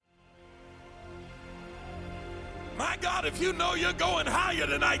My God, if you know you're going higher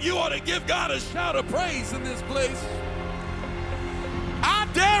tonight, you ought to give God a shout of praise in this place. I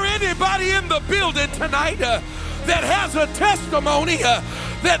dare anybody in the building tonight that has a testimony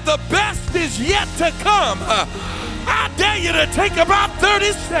that the best is yet to come. I dare you to take about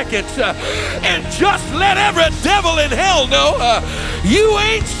 30 seconds and just let every devil in hell know you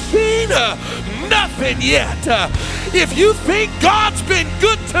ain't seen nothing yet. If you think God's been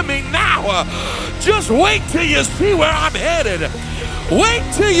good to me now, just wait till you see where I'm headed. Wait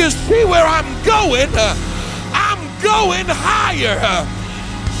till you see where I'm going. I'm going higher.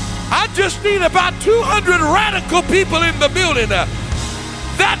 I just need about 200 radical people in the building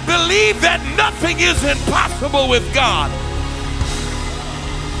that believe that nothing is impossible with God.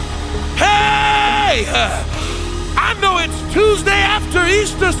 Hey, I know it's Tuesday after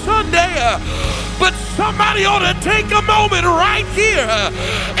Easter Sunday, but somebody ought to take a moment right here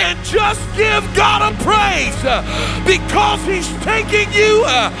and just give God a praise because he's taking you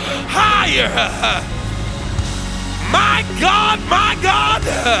higher. My God, my God.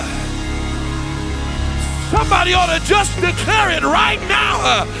 Somebody ought to just declare it right now.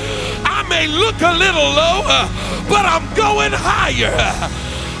 I may look a little low, but I'm going higher.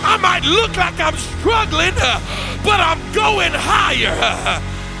 I might look like I'm struggling, but I'm going higher.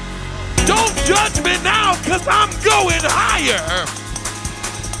 Don't judge me now, because I'm going higher.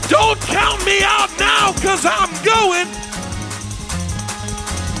 Don't count me out now, because I'm going.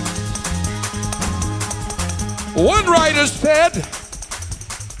 One writer said,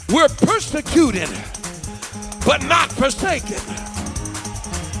 we're persecuted, but not forsaken.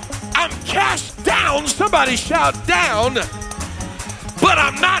 I'm cast down, somebody shout down, but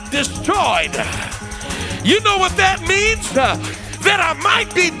I'm not destroyed. You know what that means? That I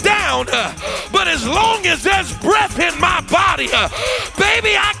might be down, but as long as there's breath in my body,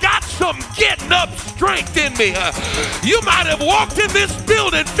 baby, I got some getting up strength in me. You might have walked in this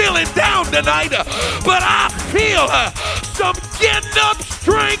building feeling down tonight, but I feel some getting up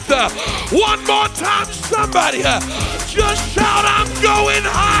strength. One more time, somebody, just shout, I'm going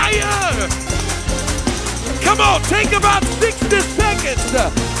higher. Come on, take about 60 seconds.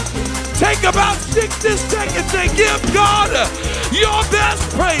 Take about 60 seconds and give God your best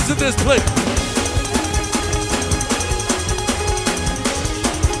praise in this place.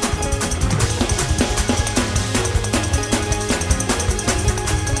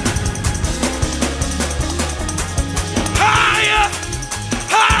 Higher,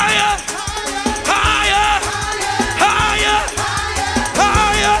 higher, higher, higher,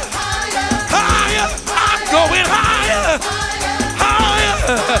 higher, higher. I'm going higher, higher.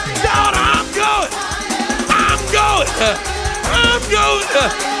 Shout, I'm going, I'm going.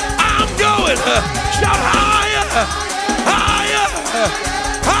 I'm going. Shout higher, higher,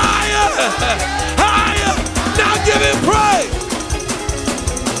 higher, higher. Now give him praise.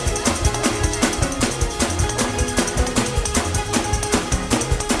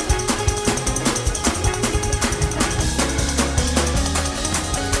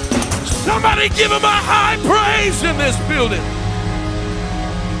 Somebody give him a high praise in this building.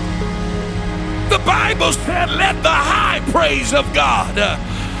 The Bible said, let the high praise of God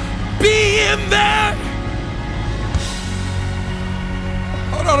be in there.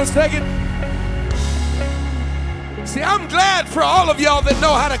 Hold on a second. See, I'm glad for all of y'all that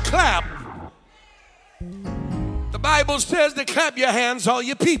know how to clap. The Bible says to clap your hands, all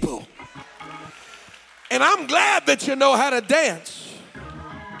you people. And I'm glad that you know how to dance.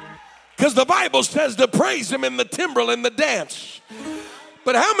 Because the Bible says to praise him in the timbrel and the dance.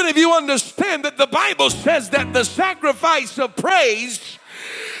 But how many of you understand that the Bible says that the sacrifice of praise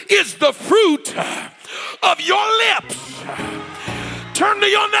is the fruit of your lips? Turn to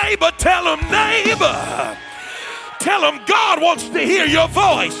your neighbor, tell him, neighbor, tell him God wants to hear your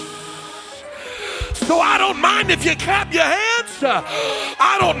voice. So I don't mind if you clap your hands.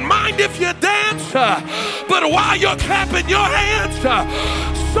 I don't mind if you dance. But while you're clapping your hands,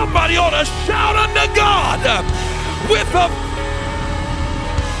 somebody ought to shout unto God with a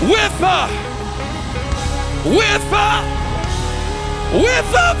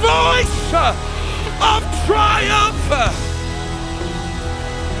voice of triumph.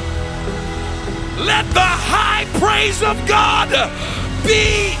 Let the high praise of God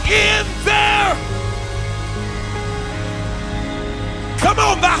be in there. Come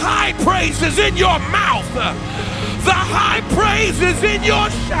on, the high praise is in your mouth. The high praise is in your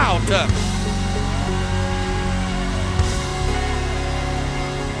shout.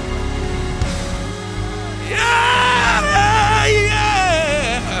 Yeah, yeah.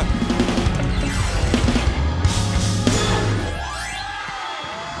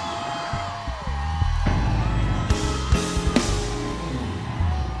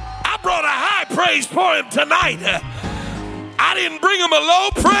 praise for him tonight. I didn't bring him a low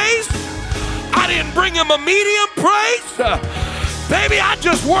praise. I didn't bring him a medium praise. Baby, I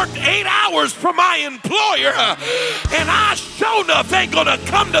just worked 8 hours for my employer, and I sure enough ain't gonna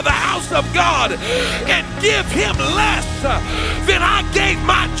come to the house of God and give him less than I gave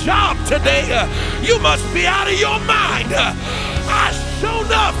my job today. You must be out of your mind. I sure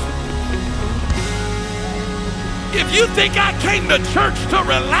enough. If you think I came to church to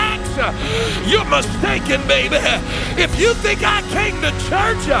relax, you're mistaken, baby. If you think I came to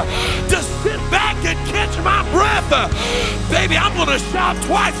church to sit back and catch my breath, baby, I'm going to shout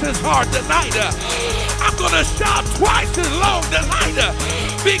twice as hard tonight. I'm going to shout twice as long tonight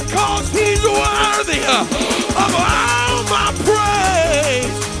because he's worthy of all my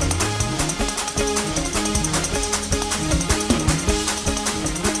praise.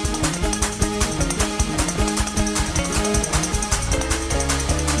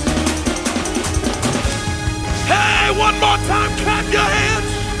 One more time, clap your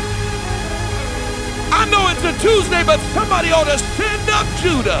hands. I know it's a Tuesday, but somebody ought to send up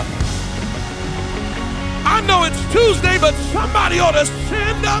Judah. I know it's Tuesday, but somebody ought to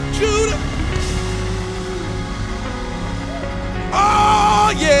send up Judah.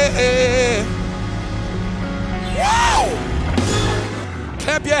 Oh, yeah. Wow.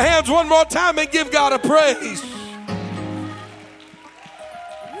 Clap your hands one more time and give God a praise.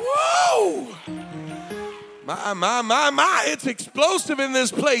 Whoa. My, it's explosive in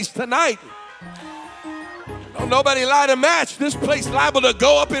this place tonight. Don't nobody light a match. This place liable to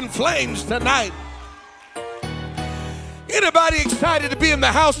go up in flames tonight. Anybody excited to be in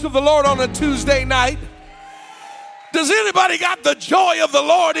the house of the Lord on a Tuesday night? Does anybody got the joy of the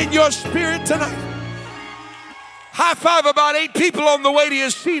Lord in your spirit tonight? High five about 8 people on the way to your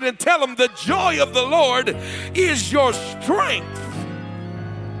seat and tell them the joy of the Lord is your strength.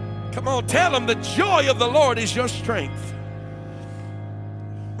 Come on, tell them the joy of the Lord is your strength.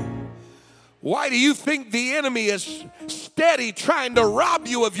 Why do you think the enemy is steady trying to rob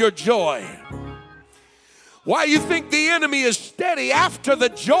you of your joy? Why you think the enemy is steady after the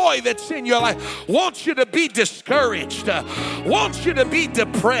joy that's in your life? Wants you to be discouraged, wants you to be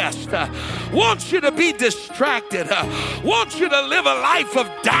depressed, wants you to be distracted, wants you to live a life of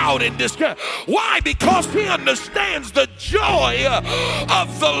doubt and discouragement. Why? Because he understands the joy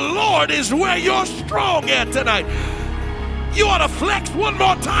of the Lord is where you're strong at tonight. You ought to flex one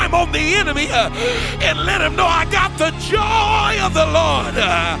more time on the enemy and let him know I got the joy of the Lord.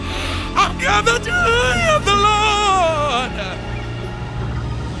 I've got the joy of the Lord.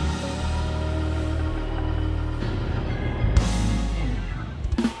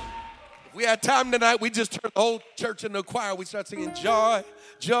 If we had time tonight, we just turn the whole church into a choir. We start singing joy,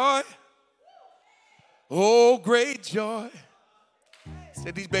 joy. Oh, great joy.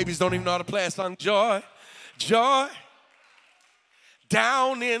 Said these babies don't even know how to play a song. Joy, joy.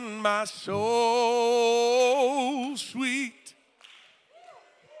 Down in my soul, sweet.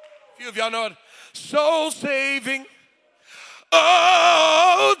 Few of y'all know it. Soul saving.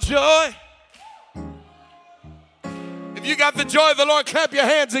 Oh, joy. If you got the joy of the Lord, clap your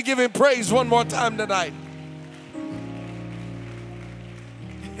hands and give him praise one more time tonight.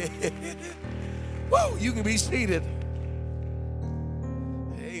 Whoa, you can be seated.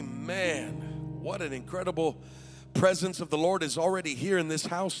 Amen. What an incredible presence of the Lord is already here in this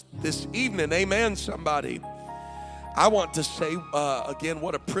house this evening. Amen, somebody. I want to say again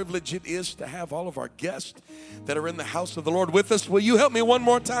what a privilege it is to have all of our guests that are in the house of the Lord with us. Will you help me one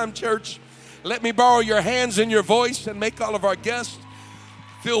more time, church? Let me borrow your hands and your voice and make all of our guests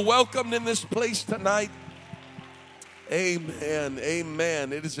feel welcomed in this place tonight. Amen.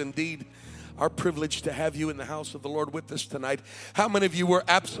 Amen. It is indeed our privilege to have you in the house of the Lord with us tonight. How many of you were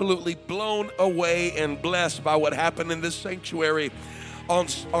absolutely blown away and blessed by what happened in this sanctuary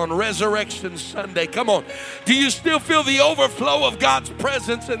on Resurrection Sunday? Come on. Do you still feel the overflow of God's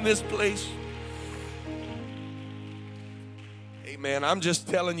presence in this place? Amen. I'm just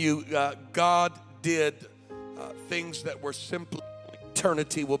telling you, God did things that were simply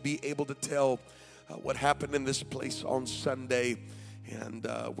eternity will be able to tell what happened in this place on Sunday. And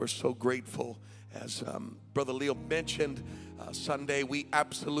we're so grateful. As Brother Leo mentioned, Sunday we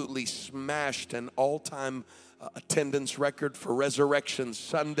absolutely smashed an all-time attendance record for Resurrection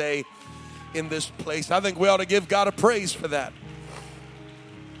Sunday in this place. I think we ought to give God a praise for that.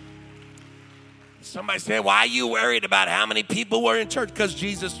 Somebody said, why are you worried about how many people were in church? Because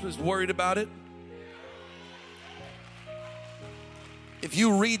Jesus was worried about it. If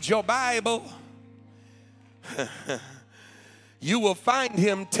you read your Bible, you will find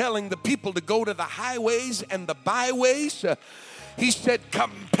him telling the people to go to the highways and the byways He said,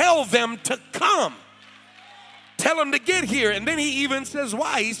 compel them to come. Tell them to get here. And then he even says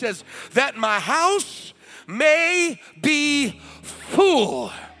why. He says, that my house may be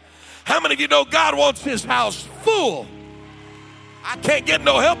full. How many of you know God wants his house full? I can't get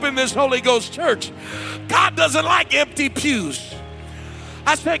no help in this Holy Ghost church. God doesn't like empty pews.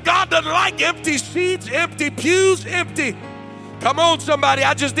 I said, God doesn't like empty seats, empty pews, empty. Come on, somebody.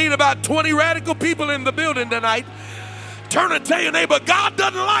 I just need about 20 radical people in the building tonight. Turn and tell your neighbor, God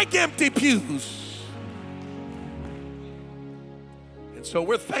doesn't like empty pews. And so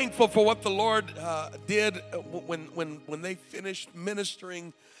we're thankful for what the Lord did when they finished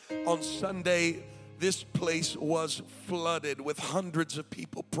ministering on Sunday. This place was flooded with hundreds of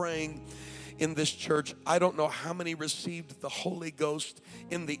people praying in this church. I don't know how many received the Holy Ghost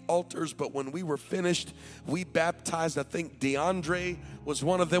in the altars, but when we were finished, we baptized. I think DeAndre was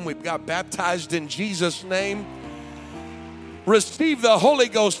one of them. We got baptized in Jesus' name. Received the Holy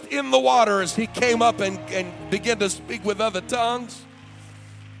Ghost in the water as he came up and began to speak with other tongues.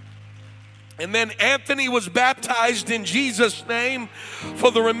 And then Anthony was baptized in Jesus' name for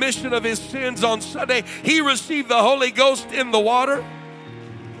the remission of his sins on Sunday. He received the Holy Ghost in the water.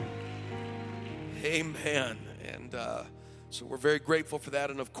 Amen. And so we're very grateful for that.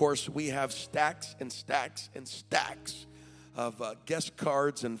 And of course, we have stacks and stacks and stacks of guest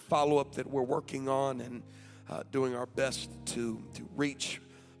cards and follow-up that we're working on and doing our best to reach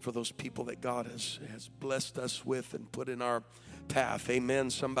for those people that God has blessed us with and put in our path.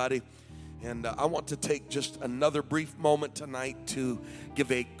 Amen, somebody. And I want to take just another brief moment tonight to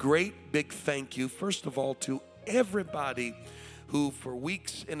give a great big thank you, first of all, to everybody who for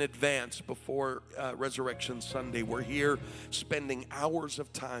weeks in advance before Resurrection Sunday were here spending hours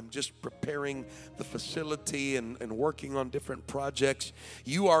of time just preparing the facility and working on different projects.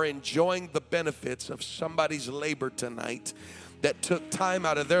 You are enjoying the benefits of somebody's labor tonight that took time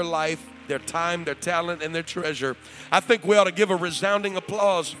out of their life, their time, their talent, and their treasure. I think we ought to give a resounding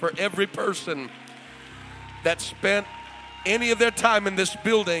applause for every person that spent any of their time in this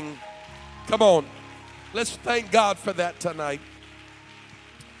building. Come on, let's thank God for that tonight.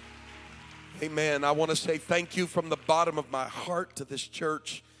 Amen. I want to say thank you from the bottom of my heart to this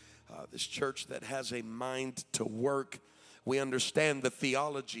church that has a mind to work. We understand the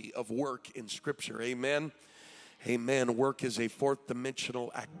theology of work in Scripture. Amen. Amen. Work is a fourth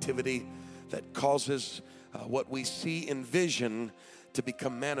dimensional activity that causes what we see in vision to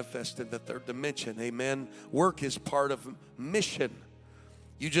become manifest in the third dimension. Amen. Work is part of mission.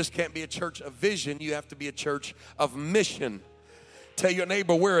 You just can't be a church of vision. You have to be a church of mission. Tell your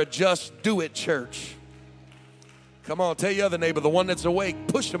neighbor, we're a just do it church. Come on, tell your other neighbor, the one that's awake,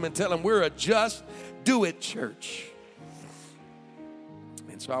 push them and tell them we're a just do it church.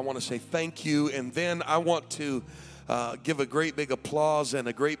 So I want to say thank you, and then I want to give a great big applause and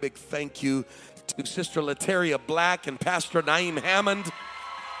a great big thank you to Sister Lateria Black and Pastor Naeem Hammond,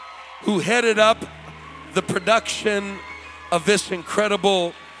 who headed up the production of this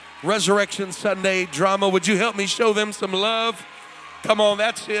incredible Resurrection Sunday drama. Would you help me show them some love? Come on,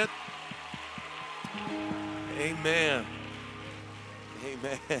 that's it. Amen.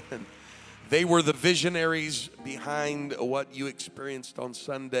 Amen. They were the visionaries behind what you experienced on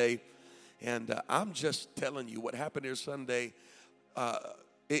Sunday. And I'm just telling you, what happened here Sunday,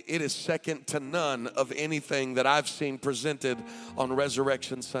 it is second to none of anything that I've seen presented on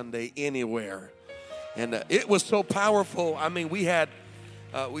Resurrection Sunday anywhere. And it was so powerful. I mean, we've had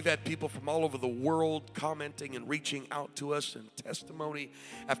people from all over the world commenting and reaching out to us, and testimony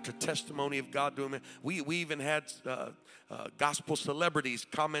after testimony of God doing it. We even had gospel celebrities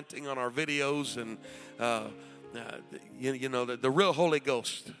commenting on our videos, and the real Holy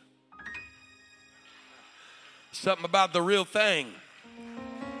Ghost. Something about the real thing.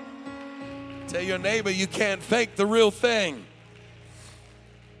 Tell your neighbor you can't fake the real thing.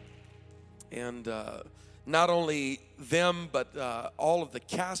 And not only them, but all of the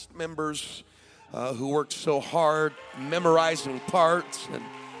cast members who worked so hard memorizing parts and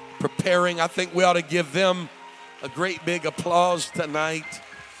preparing. I think we ought to give them a great big applause tonight.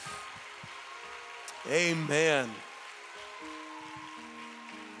 Amen.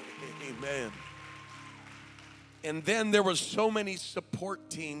 Amen. And then there were so many support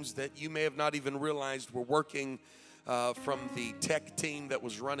teams that you may have not even realized were working from the tech team that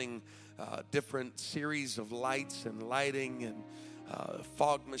was running different series of lights and lighting and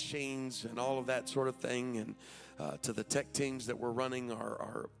fog machines and all of that sort of thing, and to the tech teams that were running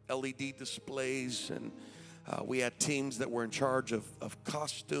our LED displays, and we had teams that were in charge of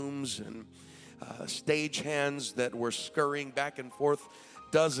costumes and stage hands that were scurrying back and forth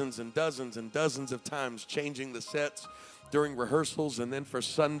dozens and dozens and dozens of times changing the sets during rehearsals, and then for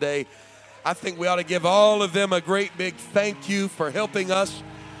Sunday. I think we ought to give all of them a great big thank you for helping us.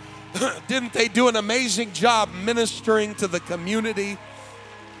 Didn't they do an amazing job ministering to the community?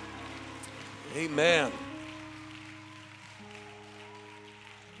 Amen.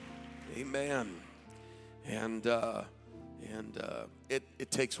 Amen. And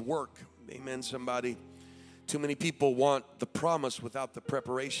it takes work. Amen, somebody. Too many people want the promise without the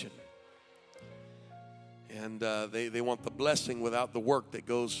preparation. And they want the blessing without the work that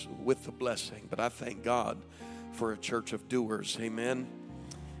goes with the blessing. But I thank God for a church of doers. Amen.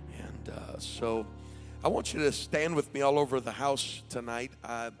 And so I want you to stand with me all over the house tonight.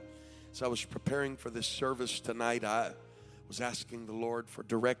 As I was preparing for this service tonight, I was asking the Lord for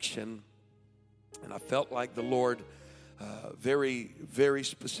direction. And I felt like the Lord very, very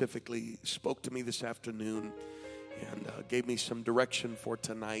specifically spoke to me this afternoon and gave me some direction for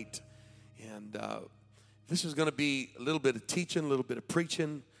tonight. And this is going to be a little bit of teaching, a little bit of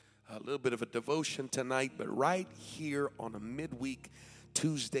preaching, a little bit of a devotion tonight. But right here on a midweek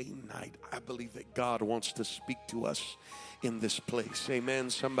Tuesday night, I believe that God wants to speak to us in this place. Amen,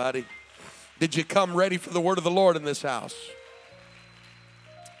 somebody. Did you come ready for the word of the Lord in this house?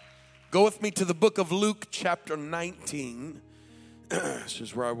 Go with me to the book of Luke chapter 19. This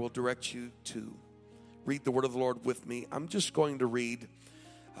is where I will direct you to read the word of the Lord with me. I'm just going to read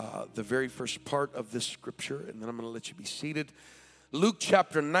the very first part of this scripture, and then I'm going to let you be seated. Luke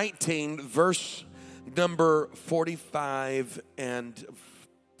chapter 19, verse number 45 and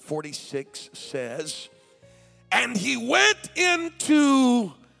 46 says, "And he went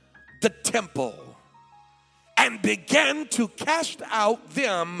into the temple and began to cast out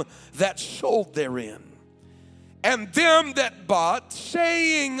them that sold therein, and them that bought,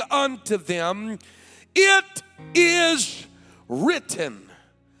 saying unto them, It is written,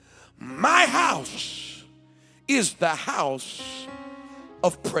 My house is the house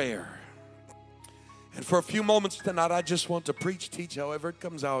of prayer." And for a few moments tonight, I just want to preach, teach, however it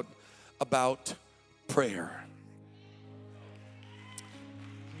comes out, about prayer.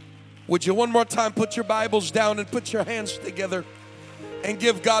 Would you one more time put your Bibles down and put your hands together and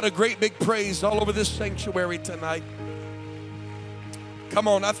give God a great big praise all over this sanctuary tonight? Come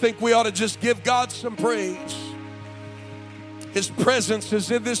on, I think we ought to just give God some praise. His presence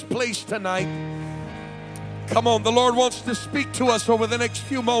is in this place tonight. Come on, the Lord wants to speak to us over the next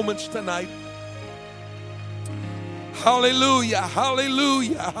few moments tonight. Hallelujah,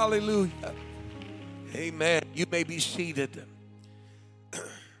 hallelujah, hallelujah. Amen. You may be seated.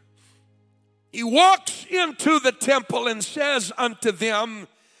 He walks into the temple and says unto them,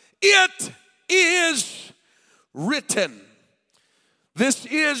 It is written. This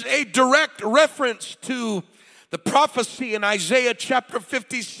is a direct reference to the prophecy in Isaiah chapter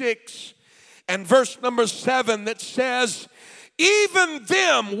 56 and verse number 7 that says, Even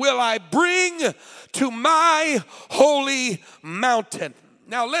them will I bring to my holy mountain.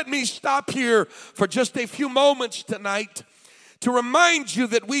 Now let me stop here for just a few moments tonight to remind you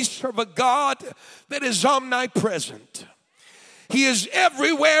that we serve a God that is omnipresent. He is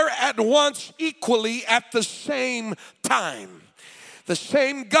everywhere at once, equally at the same time. The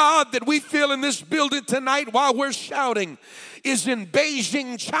same God that we feel in this building tonight while we're shouting is in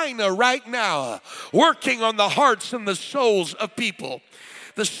Beijing, China right now, working on the hearts and the souls of people.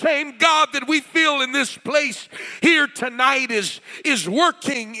 The same God that we feel in this place here tonight is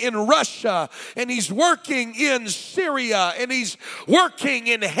working in Russia, and He's working in Syria, and He's working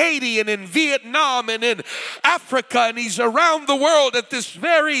in Haiti and in Vietnam and in Africa, and He's around the world at this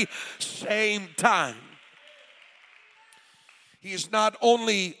very same time. He is not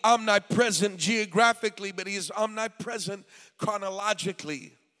only omnipresent geographically, but He is omnipresent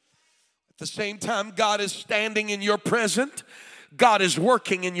chronologically. At the same time God is standing in your present, God is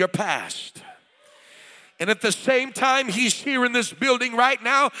working in your past. And at the same time He's here in this building right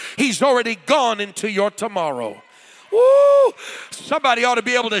now, He's already gone into your tomorrow. Woo! Somebody ought to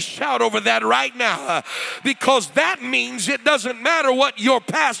be able to shout over that right now, because that means it doesn't matter what your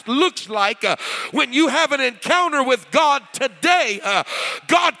past looks like. When you have an encounter with God today,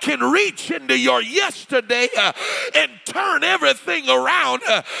 God can reach into your yesterday and turn everything around.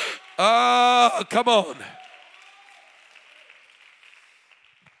 Come on.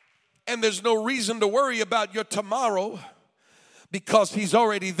 And there's no reason to worry about your tomorrow, because He's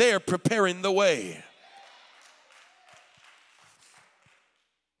already there preparing the way.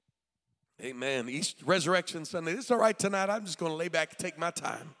 Amen. Resurrection Sunday. This is all right tonight. I'm just going to lay back and take my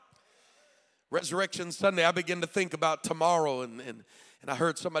time. Resurrection Sunday, I begin to think about tomorrow, and I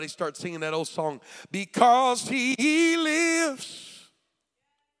heard somebody start singing that old song, Because He lives,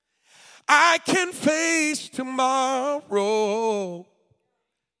 I can face tomorrow.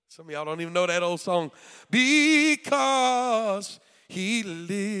 Some of y'all don't even know that old song. Because he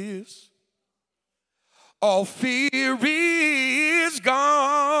lives, all fear is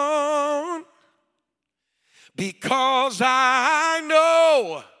gone. Because I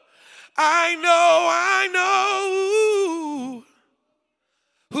know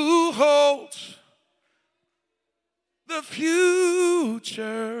who holds the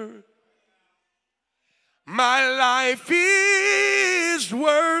future. My life is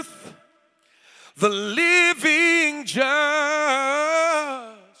worth the living just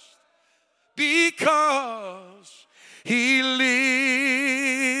because he lives.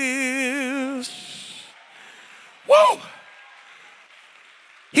 Whoa!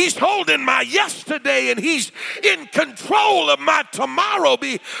 He's holding my yesterday and he's in control of my tomorrow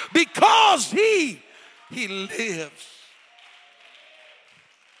because he lives.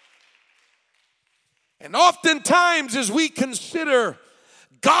 And oftentimes as we consider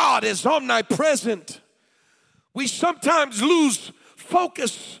God as omnipresent, we sometimes lose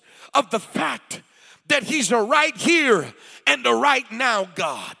focus of the fact that he's a right here and a right now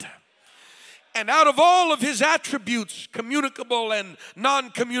God. And out of all of his attributes, communicable and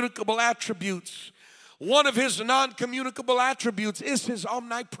non-communicable attributes, one of his non-communicable attributes is his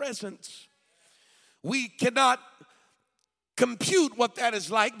omnipresence. We cannot compute what that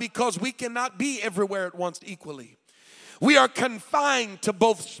is like because we cannot be everywhere at once equally. We are confined to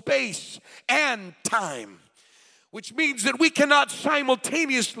both space and time, which means that we cannot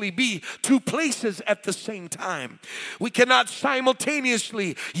simultaneously be two places at the same time. We cannot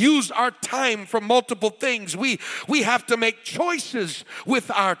simultaneously use our time for multiple things. We have to make choices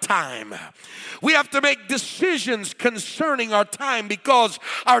with our time. We have to make decisions concerning our time because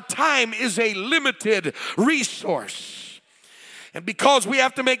our time is a limited resource. And because we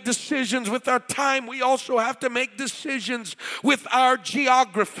have to make decisions with our time, we also have to make decisions with our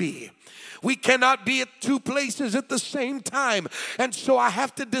geography. We cannot be at two places at the same time. And so I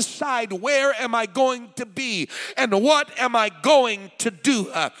have to decide, where am I going to be and what am I going to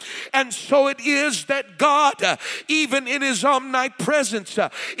do? And so it is that God, even in his omnipresence,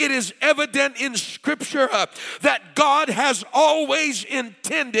 it is evident in Scripture that God has always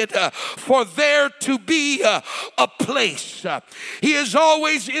intended for there to be a place. He has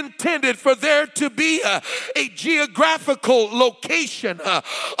always intended for there to be a geographical location,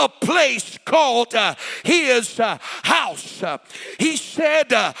 a place called his house. He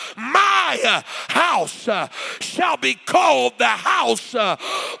said, my house shall be called the house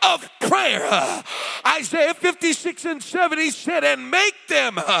of prayer. Isaiah 56:7, he said, and make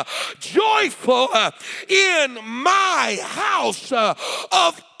them joyful in my house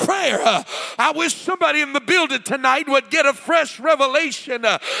of prayer. I wish somebody in the building tonight would get a fresh revelation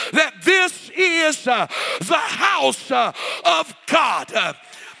that this is the house of God.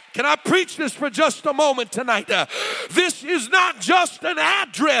 Can I preach this for just a moment tonight? This is not just an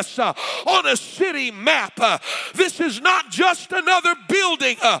address on a city map. This is not just another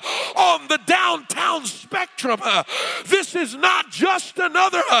building on the downtown spectrum. This is not just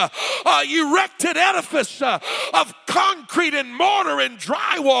another erected edifice of concrete and mortar and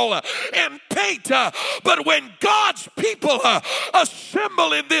drywall and paint. But when God's people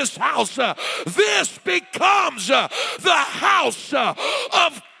assemble in this house, this becomes the house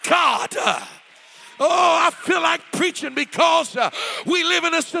of God. Oh, I feel like preaching because we live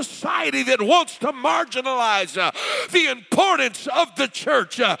in a society that wants to marginalize the importance of the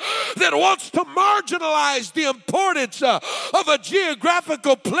church, that wants to marginalize the importance of a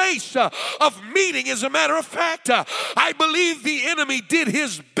geographical place of meeting. As a matter of fact, I believe the enemy did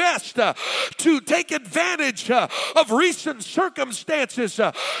his best to take advantage of recent circumstances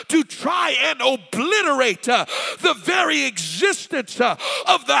to try and obliterate the very existence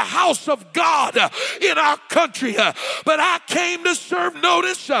of the house of God in our country. But I came to serve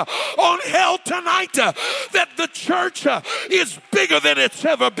notice on hell tonight that the church is bigger than it's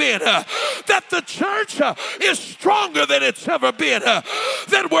ever been, that the church is stronger than it's ever been,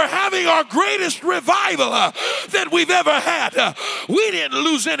 that we're having our greatest revival that we've ever had. We didn't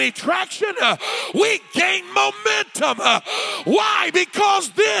lose any traction. We gained momentum. Why? Because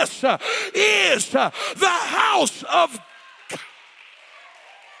this is the house of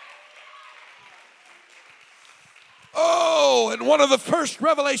Oh, and one of the first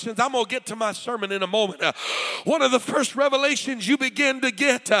revelations, I'm going to get to my sermon in a moment. One of the first revelations you begin to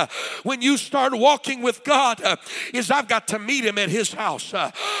get when you start walking with God is I've got to meet him at his house.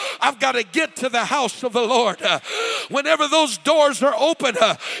 I've got to get to the house of the Lord. Whenever those doors are open,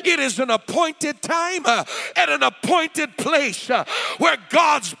 it is an appointed time at an appointed place where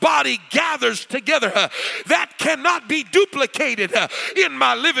God's body gathers together. That cannot be duplicated in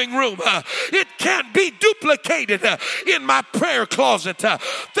my living room. It can't be duplicated in my prayer closet.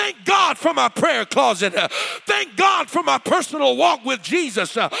 Thank God for my prayer closet. Thank God for my personal walk with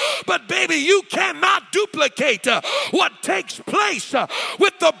Jesus. But baby, you cannot duplicate what takes place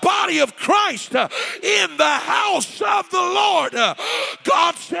with the body of Christ in the house of the Lord.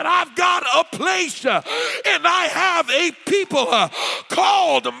 God said, I've got a place and I have a people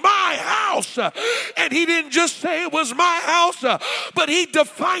called my house. And he didn't just say it was my house, but he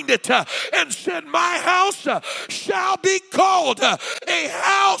defined it and said, my house shall be called a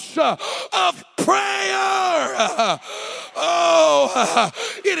house of prayer. Oh,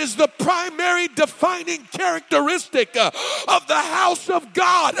 it is the primary defining characteristic of the house of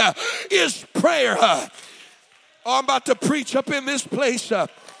God is prayer. Oh, I'm about to preach up in this place.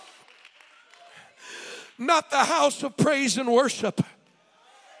 Not the house of praise and worship.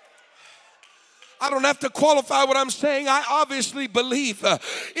 I don't have to qualify what I'm saying. I obviously believe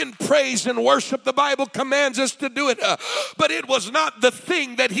in praise and worship. The Bible commands us to do it. But it was not the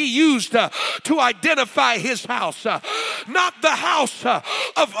thing that he used to identify his house. Not the house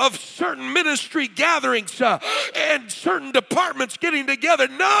of certain ministry gatherings and certain departments getting together.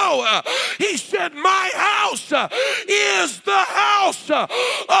 No, he said, my house is the house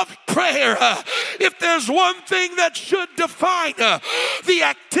of prayer. If there's one thing that should define the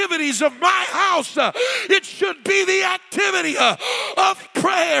activities of my house, it should be the activity of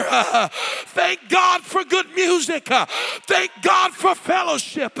prayer. Thank God for good music. Thank God for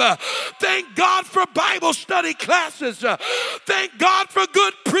fellowship. Thank God for Bible study classes. Thank God for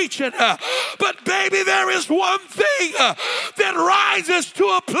good preaching. But baby, there is one thing that rises to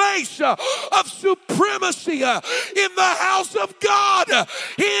a place of supremacy in the house of God.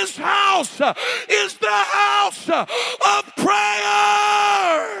 His house is the house of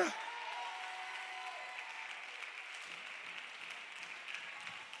prayer.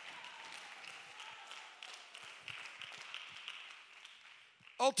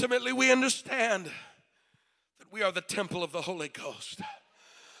 Ultimately, we understand that we are the temple of the Holy Ghost.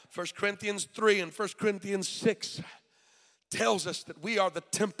 1 Corinthians 3 and 1 Corinthians 6 tells us that we are the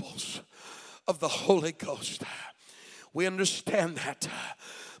temples of the Holy Ghost. We understand that.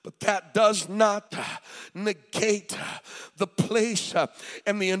 But that does not negate the place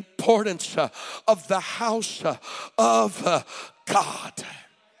and the importance of the house of God.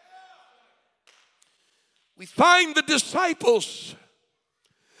 We find the disciples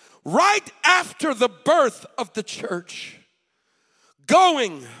right after the birth of the church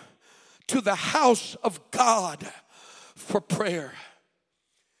going to the house of God for prayer.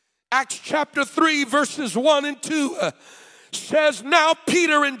 Acts chapter 3 verses 1 and 2 says, now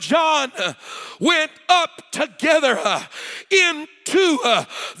Peter and John went up together into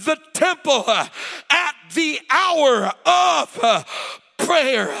the temple at the hour of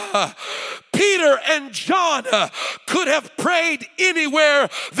prayer. Peter and John could have prayed anywhere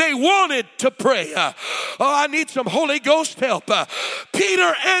they wanted to pray. Oh, I need some Holy Ghost help.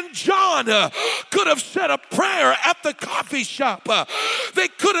 Peter and John could have said a prayer at the coffee shop. They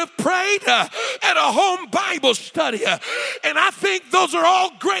could have prayed at a home Bible study. And I think those are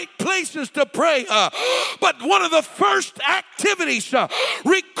all great places to pray. But one of the first activities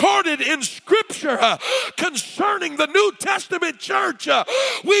recorded in Scripture concerning the New Testament church,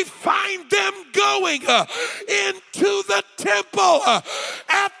 we find them going into the temple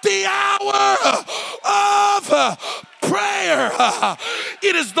at the hour of prayer.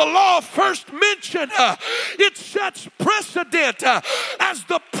 It is the law first mentioned. It sets precedent as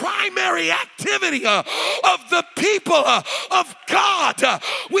the primary activity of the people of God.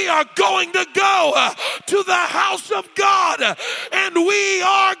 We are going to go to the house of God and we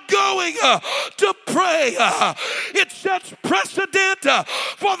are going to pray. It sets precedent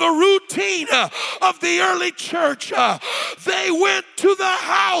for the routine of the early church. They went to the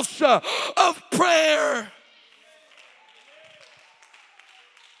house of prayer.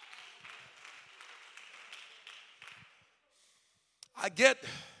 I get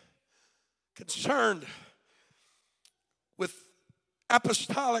concerned with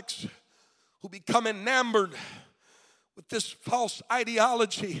apostolics who become enamored with this false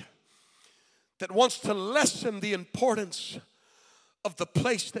ideology that wants to lessen the importance of the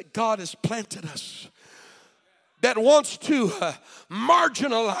place that God has planted us. that wants to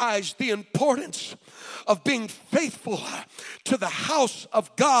marginalize the importance of being faithful to the house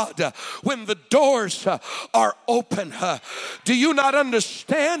of God when the doors are open. Do you not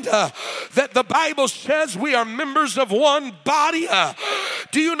understand that the Bible says we are members of one body?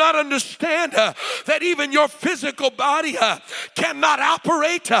 Do you not understand that even your physical body cannot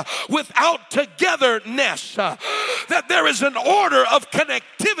operate without togetherness? That there is an order of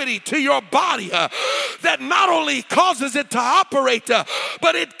connectivity to your body that not only causes it to operate,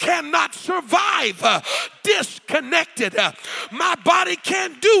 but it cannot survive disconnected. My body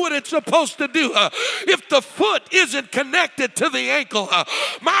can't do what it's supposed to do if the foot isn't connected to the ankle.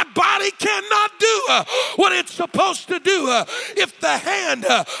 My body cannot do what it's supposed to do if the hand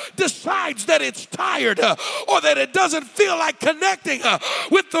decides that it's tired or that it doesn't feel like connecting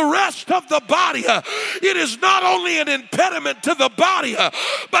with the rest of the body. It is not only an impediment to the body,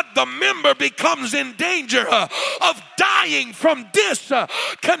 but the member becomes in danger of dying from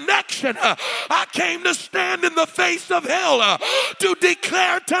disconnection. I came to stand in the face of hell to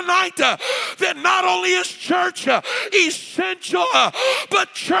declare tonight that not only is church essential,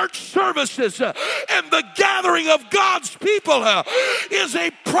 but church services and the gathering of God's people is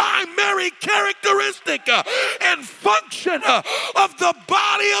a primary characteristic and function of the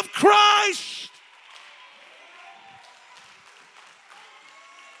body of Christ.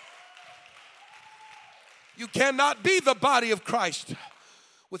 You cannot be the body of Christ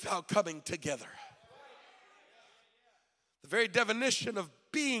without coming together. The very definition of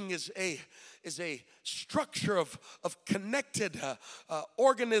being is a structure of connected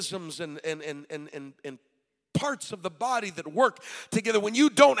organisms and parts of the body that work together. When you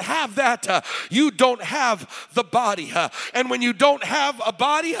don't have that, you don't have the body. And when you don't have a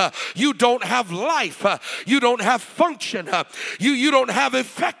body, you don't have life. You don't have function. You don't have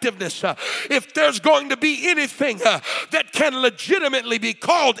effectiveness. If there's going to be anything that can legitimately be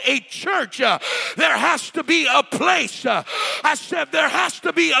called a church, there has to be a place. I said there has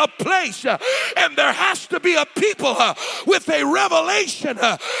to be a place, and there has to be a people with a revelation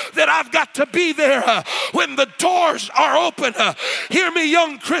that I've got to be there when the doors are open. Hear me,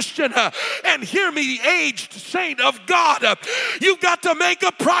 young Christian, and hear me, aged saint of God. You've got to make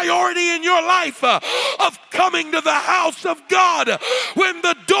a priority in your life of coming to the house of God when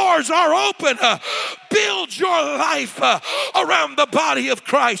the doors are open. Build your life around the body of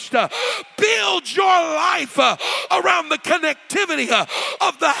Christ. Build your life around the connectivity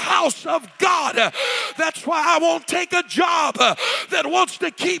of the house of God. That's why I won't take a job that wants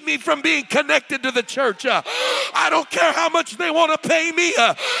to keep me from being connected to the church. I don't care how much they want to pay me.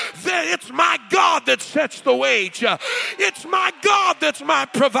 It's my God that sets the wage. It's my God that's my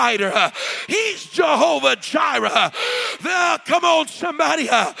provider. He's Jehovah Jireh. Come on, somebody.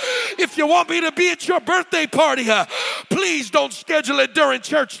 If you want me to be at your birthday party, please don't schedule it during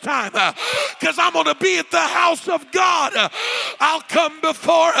church time, because I'm going to be at the house of God. I'll come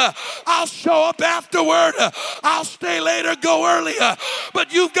before. I'll show up afterward. I'll stay later, go early.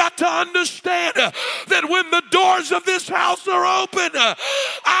 But you've got to understand that when the doors of this house are open,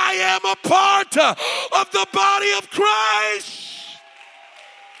 I am a part of the body of Christ.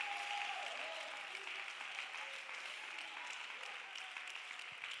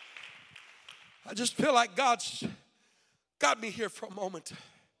 I just feel like God's got me here for a moment.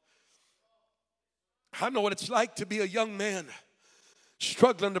 I know what it's like to be a young man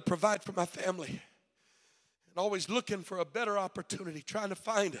struggling to provide for my family and always looking for a better opportunity, trying to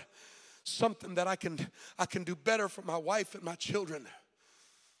find something that I can do better for my wife and my children.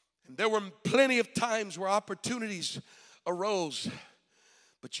 And there were plenty of times where opportunities arose.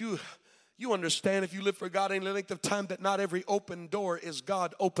 But you understand, if you live for God any length of time, that not every open door is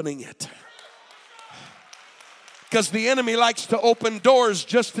God opening it. Because the enemy likes to open doors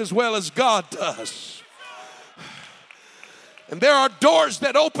just as well as God does. And there are doors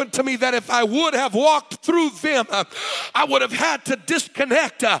that open to me that if I would have walked through them, I would have had to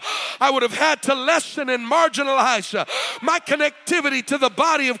disconnect. I would have had to lessen and marginalize my connectivity to the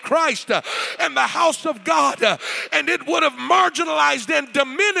body of Christ and the house of God. And it would have marginalized and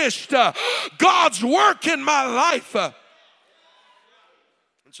diminished God's work in my life. And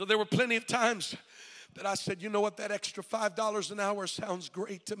so there were plenty of times that I said, you know what, that extra $5 an hour sounds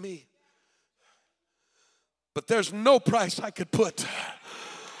great to me. But there's no price I could put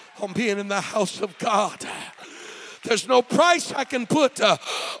on being in the house of God. There's no price I can put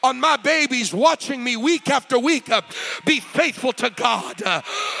on my babies watching me week after week be faithful to God.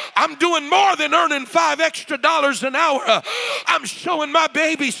 I'm doing more than earning $5 extra an hour. I'm showing my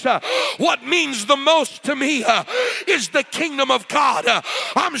babies what means the most to me is the kingdom of God.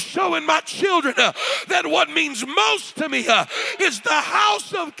 I'm showing my children that what means most to me is the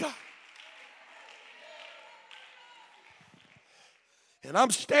house of God. And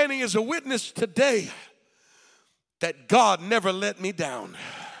I'm standing as a witness today that God never let me down.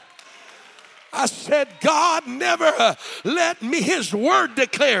 I said, God never let me. His word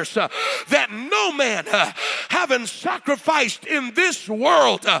declares that no man having sacrificed in this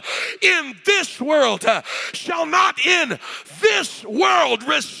world shall not in this world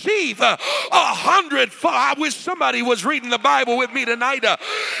receive 100-fold. I wish somebody was reading the Bible with me tonight.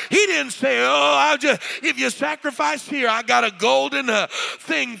 He didn't say, oh, if you sacrifice here, I got a golden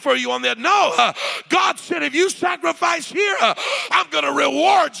thing for you on that. No, God said, if you sacrifice here, I'm going to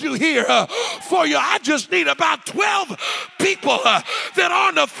reward you here for you. I just need about 12 people that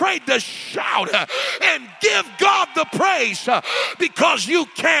aren't afraid to shout and give God the praise, because you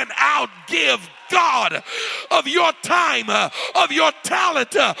can't outgive God of your time, of your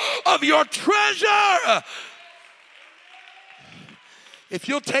talent, of your treasure. If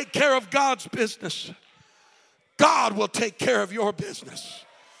you'll take care of God's business, God will take care of your business.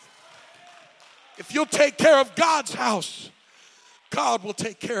 If you'll take care of God's house, God will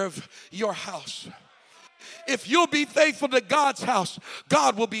take care of your house. If you'll be faithful to God's house,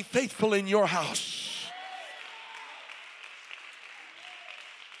 God will be faithful in your house.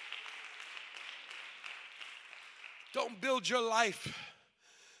 Don't build your life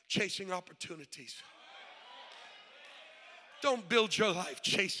chasing opportunities. Don't build your life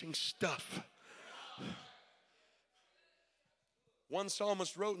chasing stuff. One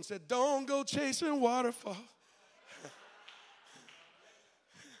psalmist wrote and said, don't go chasing waterfall.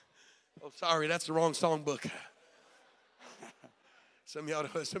 Oh, sorry, that's the wrong songbook. Some of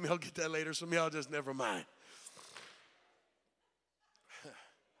y'all get that later. Some of y'all just never mind.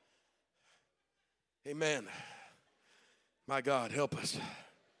 Amen. My God, help us.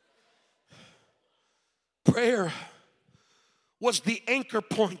 Prayer was the anchor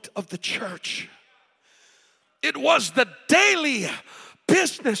point of the church. It was the daily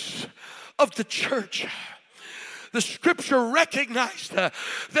business of the church. The scripture recognized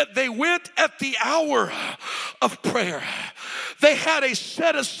that they went at the hour of prayer. They had a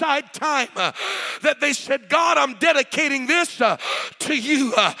set aside time that they said, God, I'm dedicating this to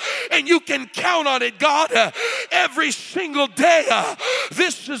you. And you can count on it, God. Every single day,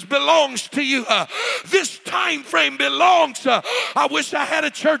 this belongs to you. This time frame belongs. I wish I had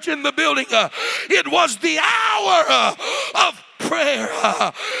a church in the building. It was the hour of prayer.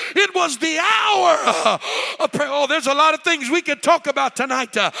 It was the hour of prayer. Oh, there's a lot of things we could talk about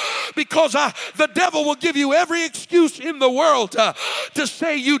tonight because the devil will give you every excuse in the world to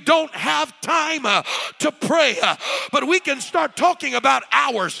say you don't have time to pray. But we can start talking about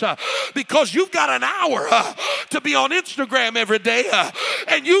hours because you've got an hour to be on Instagram every day,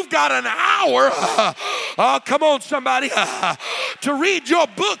 and you've got an hour, oh, come on somebody, to read your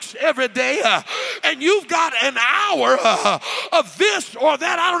books every day, and you've got an hour of this or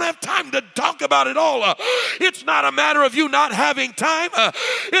that. I don't have time to talk about it all. It's not a matter of you not having time.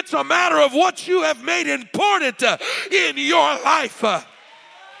 It's a matter of what you have made important in your life.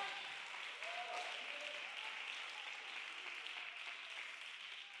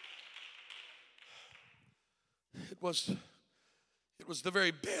 It was the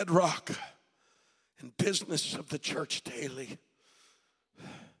very bedrock and business of the church daily.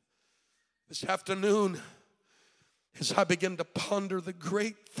 This afternoon, as I begin to ponder the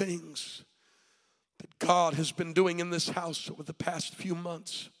great things that God has been doing in this house over the past few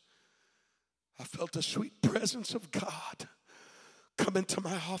months, I felt a sweet presence of God come into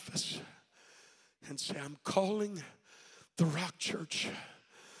my office and say, I'm calling the Rock Church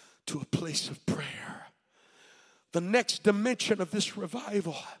to a place of prayer. The next dimension of this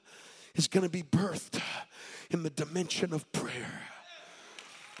revival is going to be birthed in the dimension of prayer.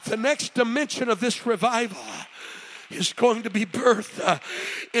 The next dimension of this revival is going to be birthed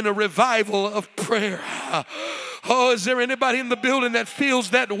in a revival of prayer. Oh, is there anybody in the building that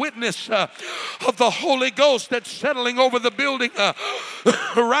feels that witness of the Holy Ghost that's settling over the building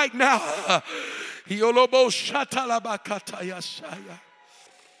right now?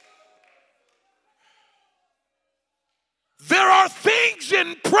 There are things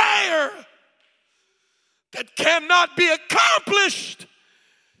in prayer that cannot be accomplished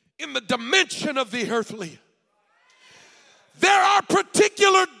in the dimension of the earthly. There are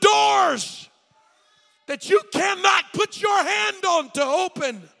particular doors that you cannot put your hand on to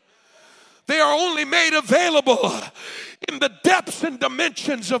open. They are only made available in the depths and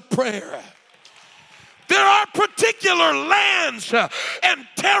dimensions of prayer. There are particular particular lands and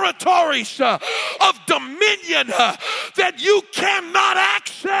territories of dominion that you cannot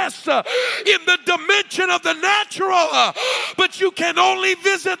access in the dimension of the natural, but you can only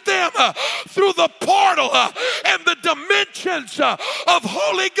visit them through the portal and the dimensions of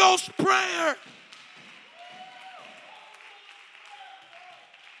Holy Ghost prayer.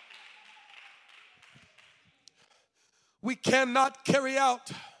 We cannot carry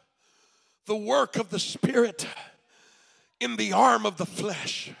out the work of the Spirit in the arm of the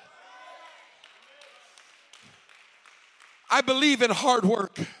flesh. I believe in hard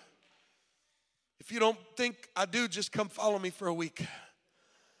work. If you don't think I do, just come follow me for a week.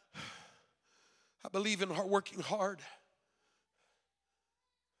 I believe in working hard.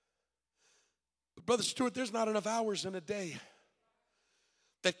 But Brother Stewart, there's not enough hours in a day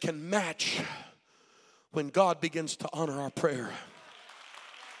that can match when God begins to honor our prayer.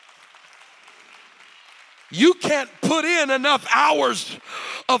 You can't put in enough hours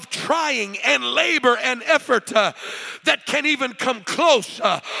of trying and labor and effort that can even come close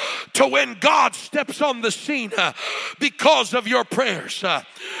to when God steps on the scene because of your prayers.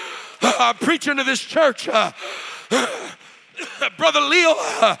 I'm preaching to this church. Brother Leo,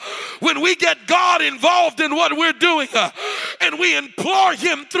 when we get God involved in what we're doing and we implore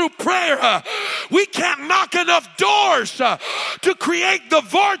Him through prayer, we can't knock enough doors to create the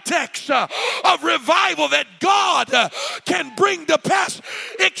vortex of revival that God can bring to pass.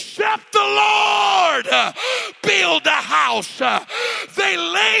 Except the Lord build a house, they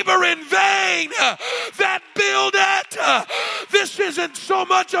labor in vain that build it. This isn't so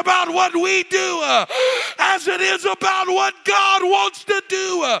much about what we do as it is about what God wants to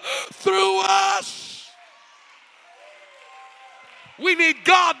do through us. We need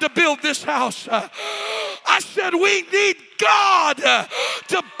God to build this house. I said we need God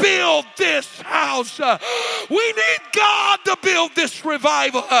to build this house. We need God to build this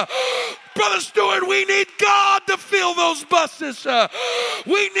revival. Brother Stewart, we need God to fill those buses.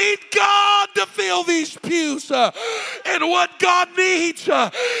 We need God to fill these pews. And what God needs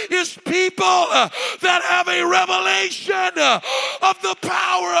is people that have a revelation of the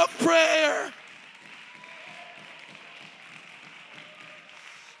power of prayer.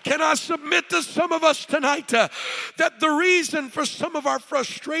 Can I submit to some of us tonight that the reason for some of our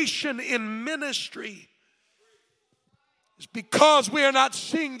frustration in ministry is because we are not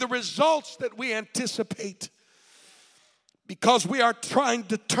seeing the results that we anticipate, because we are trying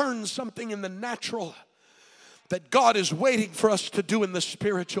to turn something in the natural that God is waiting for us to do in the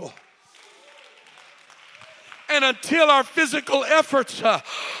spiritual. And until our physical efforts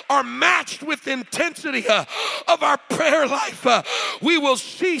are matched with the intensity of our prayer life, we will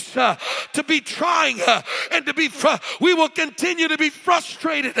cease to be trying and we will continue to be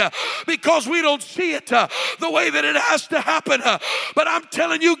frustrated because we don't see it the way that it has to happen. But I'm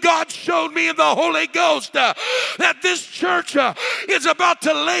telling you, God showed me in the Holy Ghost that this church is about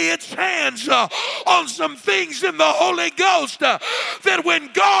to lay its hands on some things in the Holy Ghost that when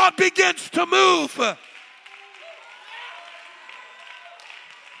God begins to move,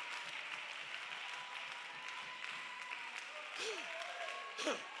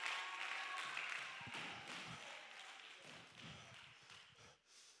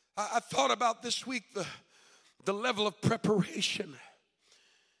 I thought about this week the level of preparation,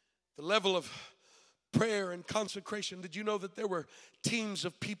 the level of prayer and consecration. Did you know that there were teams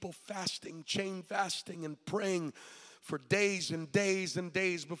of people fasting, chain fasting, and praying for days and days and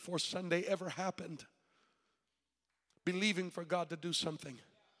days before Sunday ever happened, believing for God to do something?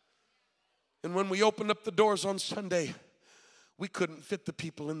 And when we opened up the doors on Sunday, we couldn't fit the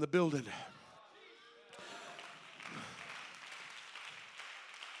people in the building.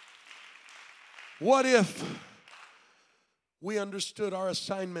 What if we understood our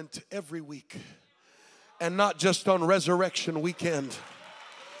assignment every week and not just on resurrection weekend?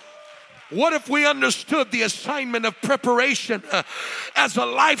 What if we understood the assignment of preparation as a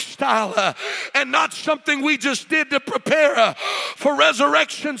lifestyle and not something we just did to prepare for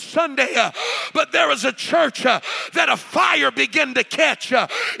Resurrection Sunday, but there was a church that a fire began to catch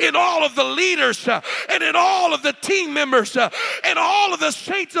in all of the leaders and in all of the team members and all of the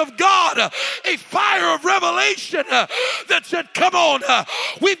saints of God, a fire of revelation that said, come on,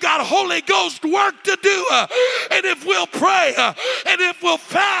 we've got Holy Ghost work to do, and if we'll pray and if we'll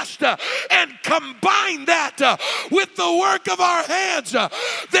fast and combine that with the work of our hands,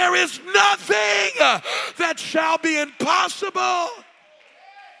 there is nothing that shall be impossible.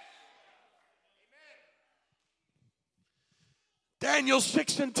 Daniel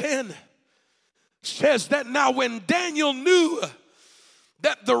 6:10 says that now when Daniel knew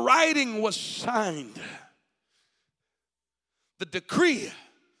that the writing was signed, the decree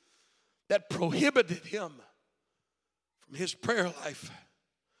that prohibited him from his prayer life.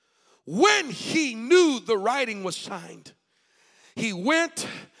 When he knew the writing was signed, he went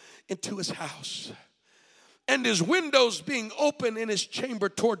into his house, and his windows being open in his chamber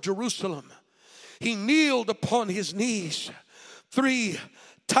toward Jerusalem, he kneeled upon his knees 3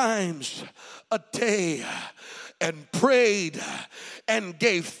 times a day and prayed and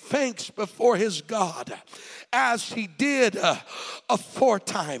gave thanks before his God as he did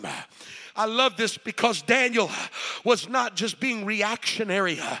aforetime. I love this because Daniel was not just being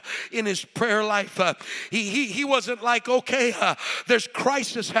reactionary in his prayer life. He wasn't like, okay, there's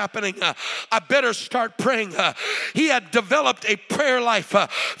crisis happening. I better start praying. He had developed a prayer life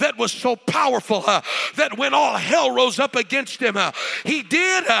that was so powerful that when all hell rose up against him, he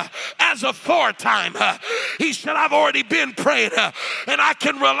did as aforetime. He said, I've already been praying and I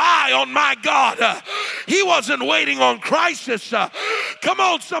can rely on my God. He wasn't waiting on crisis. Come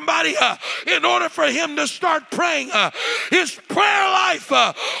on, somebody. In order for him to start praying, his prayer life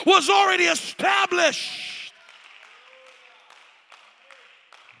was already established.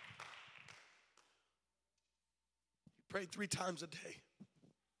 He prayed 3 times a day.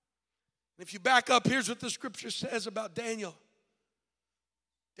 And if you back up, here's what the scripture says about Daniel.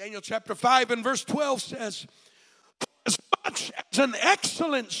 Daniel chapter 5 and verse 12 says, as much as an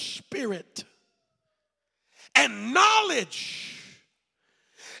excellent spirit and knowledge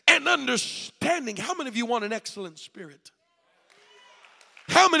and understanding. How many of you want an excellent spirit?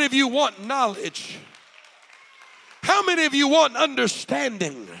 How many of you want knowledge? How many of you want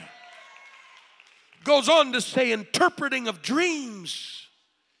understanding? Goes on to say interpreting of dreams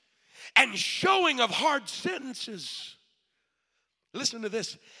and showing of hard sentences. Listen to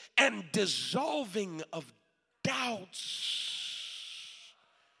this. And dissolving of doubts.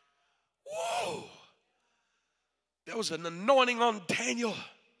 Whoa. There was an anointing on Daniel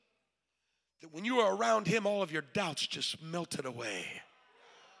that when you were around him, all of your doubts just melted away.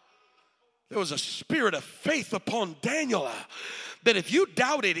 There was a spirit of faith upon Daniel that if you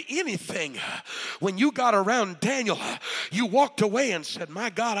doubted anything, when you got around Daniel, you walked away and said, my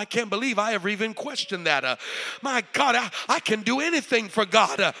God, I can't believe I ever even questioned that. My God, I can do anything for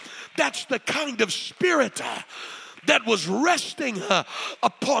God. That's the kind of spirit that was resting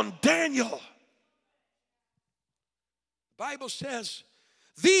upon Daniel. The Bible says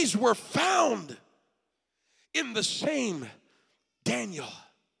these were found in the same Daniel.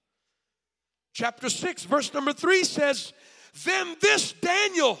 Chapter 6, verse number 3 says, then this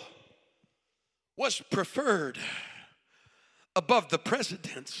Daniel was preferred above the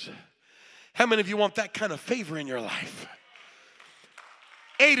presidents. How many of you want that kind of favor in your life?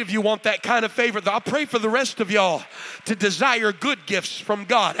 8 of you want that kind of favor. I'll pray for the rest of y'all to desire good gifts from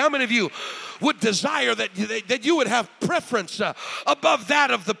God. How many of you would desire that you would have preference above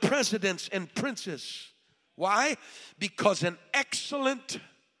that of the presidents and princes? Why? Because an excellent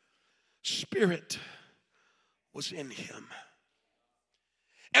spirit was in him.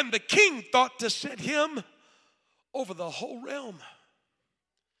 And the king thought to set him over the whole realm.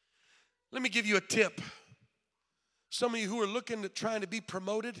 Let me give you a tip. Some of you who are looking at trying to be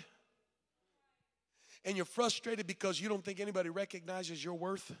promoted and you're frustrated because you don't think anybody recognizes your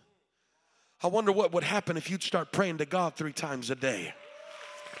worth. I wonder what would happen if you'd start praying to God 3 times a day.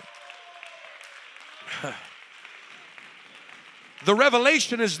 The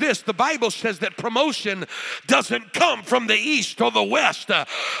revelation is this. The Bible says that promotion doesn't come from the east or the west,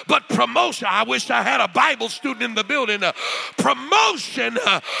 but promotion, I wish I had a Bible student in the building. Promotion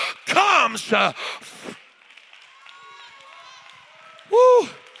comes. I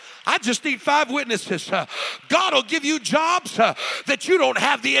just need 5 witnesses. God will give you jobs that you don't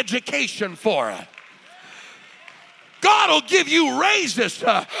have the education for. God will give you raises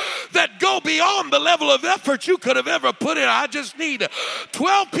that go beyond the level of effort you could have ever put in. I just need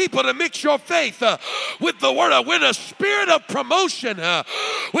 12 people to mix your faith with the word. When a spirit of promotion,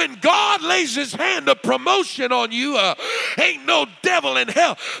 when God lays his hand of promotion on you, ain't no devil in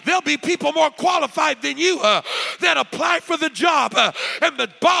hell. There'll be people more qualified than you that apply for the job. And the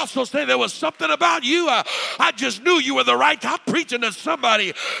boss will say, there was something about you. I just knew you were the right. I'm preaching to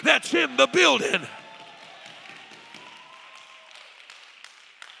somebody that's in the building.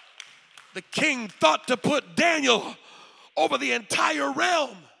 The king thought to put Daniel over the entire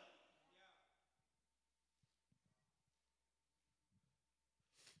realm.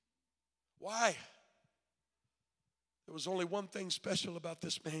 Why? There was only one thing special about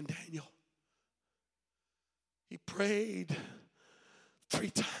this man, Daniel. He prayed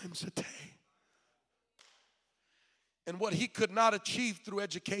 3 times a day. And what he could not achieve through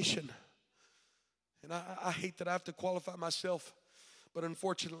education, And I hate that I have to qualify myself, but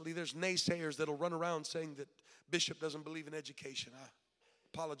unfortunately there's naysayers that'll run around saying that Bishop doesn't believe in education. I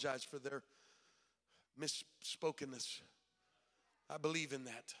apologize for their misspokenness. I believe in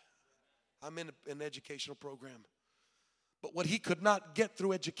that. I'm in an educational program. But what he could not get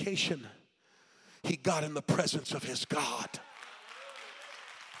through education, he got in the presence of his God.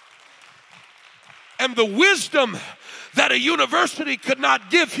 And the wisdom that a university could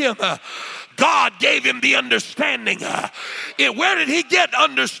not give him, God gave him the understanding. Where did he get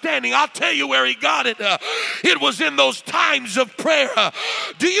understanding? I'll tell you where he got it. It was in those times of prayer.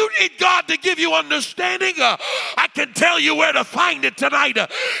 Do you need God to give you understanding? I can tell you where to find it tonight.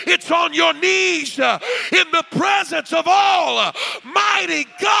 It's on your knees in the presence of Almighty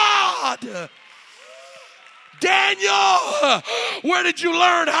God. Daniel, where did you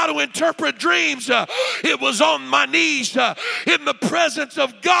learn how to interpret dreams? It was on my knees in the presence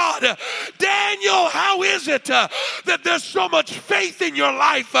of God. Daniel, how is it that there's so much faith in your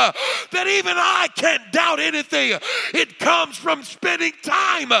life that even I can't doubt anything? It comes from spending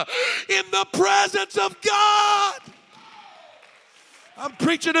time in the presence of God. I'm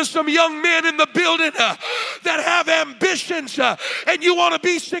preaching to some young men in the building that have ambitions and you want to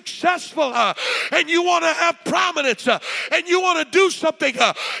be successful and you want to have prominence and you want to do something.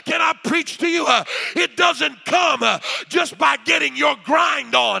 Can I preach to you? It doesn't come just by getting your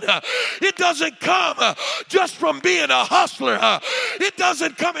grind on. It doesn't come just from being a hustler. It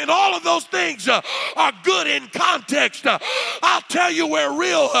doesn't come, and all of those things are good in context. I'll tell you where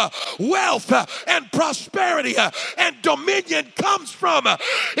real wealth and prosperity and dominion comes from.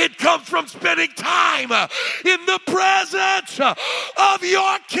 It comes from spending time in the presence of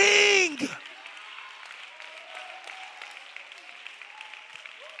your King.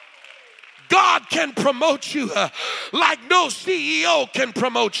 God can promote you like no CEO can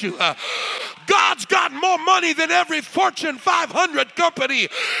promote you. God's got more money than every Fortune 500 company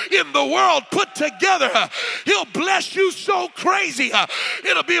in the world put together. He'll bless you so crazy.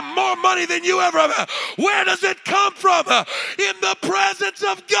 It'll be more money than you ever have. Where does it come from? In the presence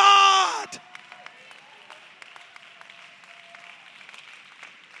of God.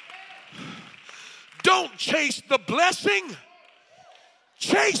 Don't chase the blessing.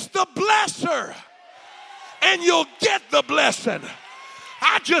 Chase the blesser, and you'll get the blessing.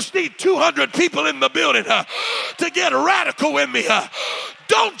 I just need 200 people in the building to get radical with me.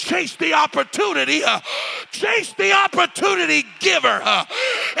 Don't chase the opportunity. Chase the opportunity giver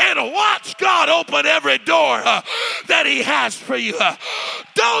and watch God open every door that he has for you.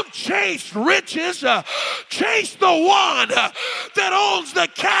 Don't chase riches. Chase the one that owns the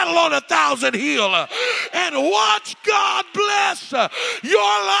cattle on 1,000 hills and watch God bless your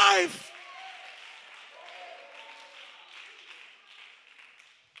life.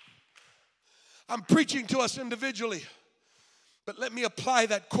 I'm preaching to us individually, but let me apply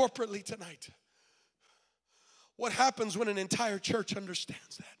that corporately tonight. What happens when an entire church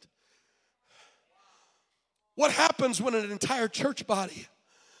understands that? What happens when an entire church body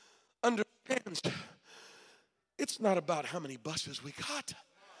understands it's not about how many buses we got?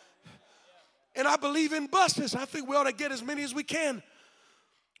 And I believe in buses. I think we ought to get as many as we can.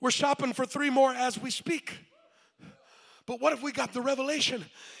 We're shopping for 3 more as we speak. But what if we got the revelation?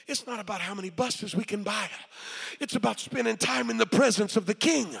 It's not about how many buses we can buy. It's about spending time in the presence of the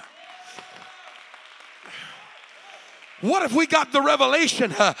King. What if we got the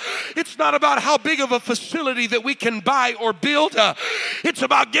revelation? It's not about how big of a facility that we can buy or build. It's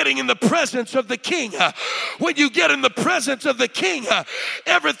about getting in the presence of the King. When you get in the presence of the King,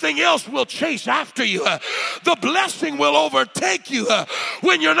 everything else will chase after you. The blessing will overtake you.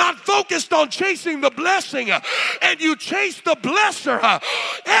 When you're not focused on chasing the blessing and you chase the blesser,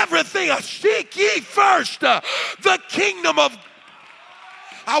 everything, seek ye first the kingdom of God.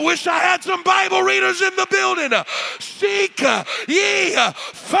 I wish I had some Bible readers in the building. Seek ye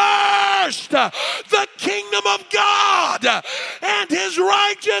first the kingdom of God and his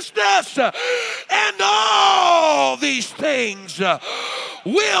righteousness, and all these things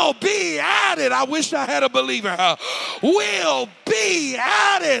will be added. I wish I had a believer. Will be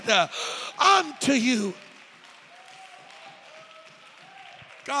added unto you.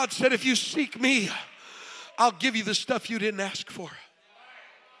 God said, if you seek me, I'll give you the stuff you didn't ask for.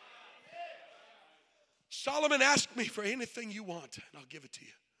 Solomon asked me for anything you want, and I'll give it to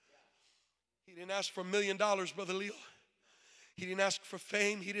you. He didn't ask for $1 million, Brother Leo. He didn't ask for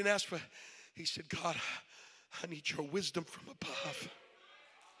fame. He said, God, I need your wisdom from above.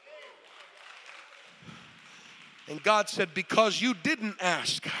 And God said, because you didn't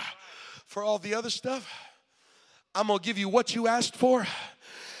ask for all the other stuff, I'm going to give you what you asked for,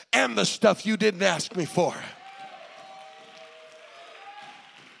 and the stuff you didn't ask me for.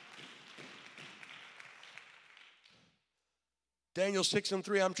 Daniel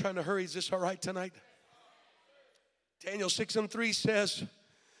 6:3, I'm trying to hurry. Is this all right tonight? Daniel 6:3 says,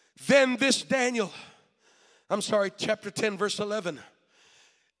 then this Daniel, chapter 10, verse 11.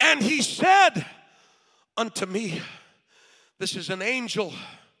 And he said unto me, this is an angel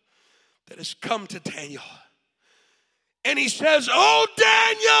that has come to Daniel. And he says, oh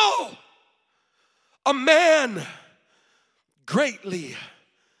Daniel, a man greatly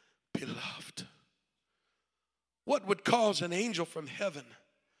beloved. What would cause an angel from heaven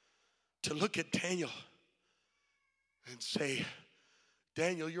to look at Daniel and say,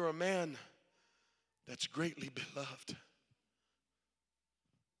 Daniel, you're a man that's greatly beloved?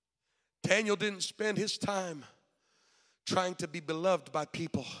 Daniel didn't spend his time trying to be beloved by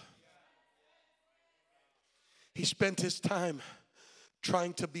people. He spent his time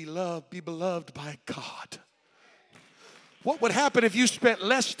trying to be beloved by God. What would happen if you spent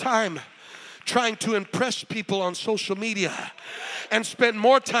less time trying to impress people on social media and spent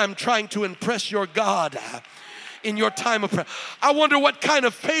more time trying to impress your God in your time of prayer? I wonder what kind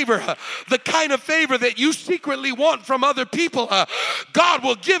of favor, the kind of favor that you secretly want from other people, God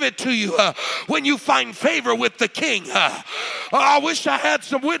will give it to you when you find favor with the King. I wish I had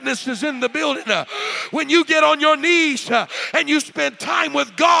some witnesses in the building. When you get on your knees and you spend time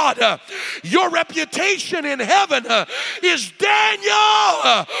with God, your reputation in heaven is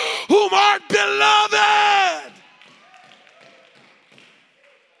Daniel, whom art beloved.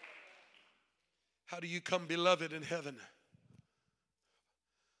 How do you come beloved in heaven?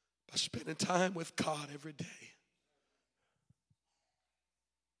 By spending time with God every day.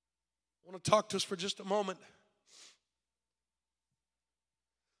 I want to talk to us for just a moment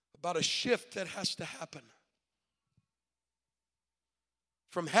about a shift that has to happen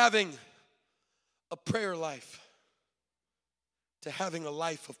from having a prayer life to having a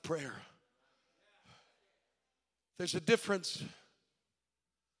life of prayer. There's a difference.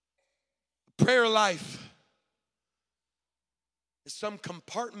 Prayer life is some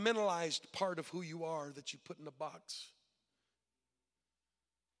compartmentalized part of who you are that you put in a box.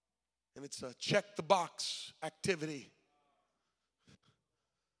 And it's a check the box activity.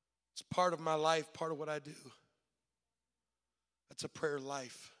 It's part of my life, part of what I do. That's a prayer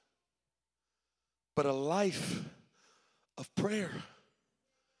life. But a life of prayer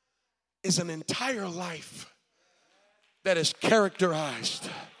is an entire life that is characterized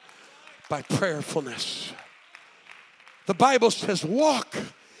by prayerfulness. The Bible says, walk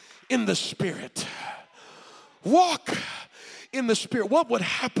in the Spirit. Walk in the Spirit. What would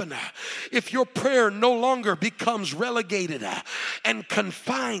happen if your prayer no longer becomes relegated and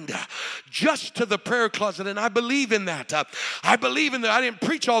confined just to the prayer closet? And I believe in that. I believe in that. I didn't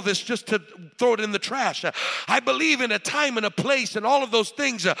preach all this just to throw it in the trash. I believe in a time and a place and all of those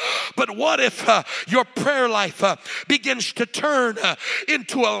things. But what if your prayer life begins to turn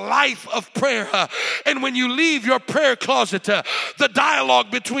into a life of prayer? And when you leave your prayer closet, the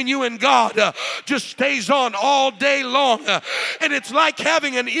dialogue between you and God just stays on all day long. And it's like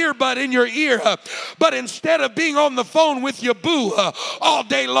having an earbud in your ear, but instead of being on the phone with your boo all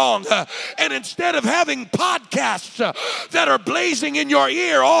day long, and instead of having podcasts that are blazing in your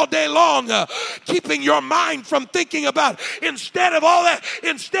ear all day long, keeping your mind from thinking about, instead of all that,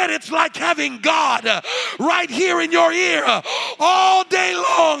 instead it's like having God right here in your ear all day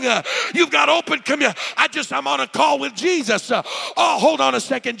long. You've got open communion. I'm on a call with Jesus. Oh, hold on a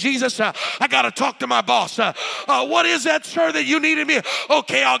second, Jesus. I got to talk to my boss. What is that, sir, that you needed me?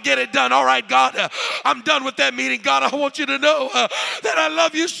 Okay, I'll get it done. All right, God, I'm done with that meeting. God, I want you to know that I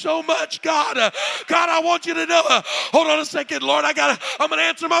love you so much, God. God, I want you to know. Hold on a second, Lord. I'm going to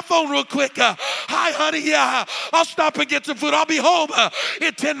answer my phone real quick. Hi, honey. Yeah, I'll stop and get some food. I'll be home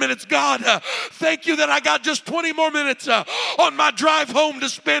in 10 minutes. God, thank you that I got just 20 more minutes on my drive home to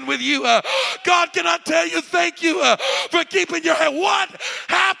spend with you. God, can I tell you thank you for keeping your head? What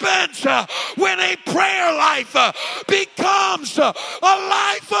happens when a prayer life becomes a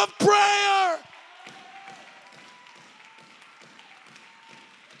life of prayer?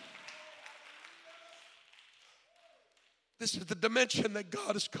 This is the dimension that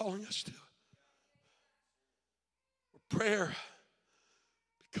God is calling us to. Where prayer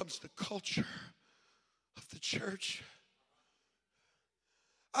becomes the culture of the church.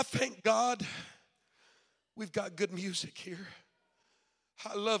 I thank God we've got good music here.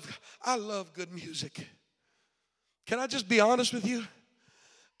 I love good music. Can I just be honest with you?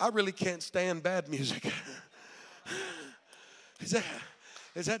 I really can't stand bad music. Is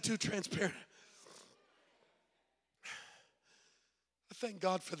that too transparent? I Thank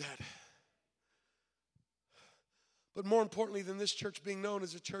God for that. But more importantly than this church being known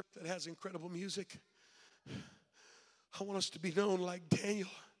as a church that has incredible music, I want us to be known like Daniel.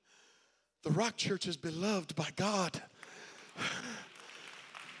 The Rock Church is beloved by God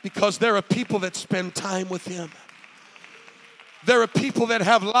because there are people that spend time with Him. There are people that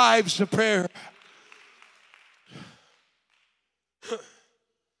have lives of prayer.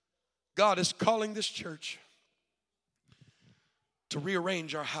 God is calling this church to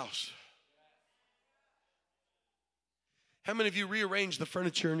rearrange our house. How many of you rearrange the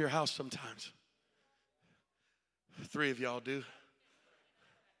furniture in your house sometimes? 3 of y'all do.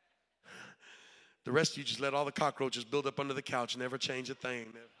 The rest of you just let all the cockroaches build up under the couch and never change a thing.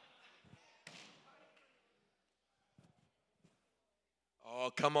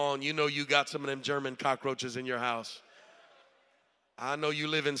 Oh, come on. You know you got some of them German cockroaches in your house. I know you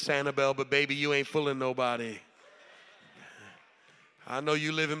live in Sanibel, but baby, you ain't fooling nobody. I know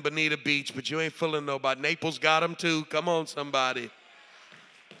you live in Bonita Beach, but you ain't fooling nobody. Naples got them too. Come on, somebody.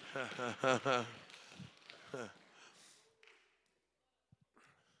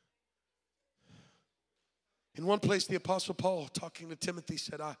 In one place, the Apostle Paul, talking to Timothy,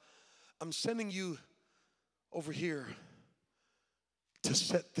 said, I'm sending you over here to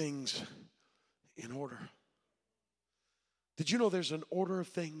set things in order. Did you know there's an order of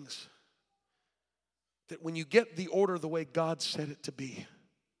things? That when you get the order the way God said it to be,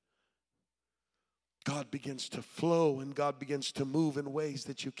 God begins to flow and God begins to move in ways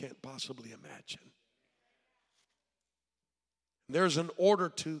that you can't possibly imagine. There's an order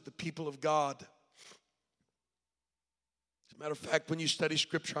to the people of God. As a matter of fact, when you study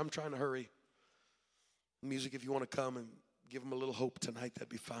Scripture, I'm trying to hurry. Music, if you want to come and give them a little hope tonight, that'd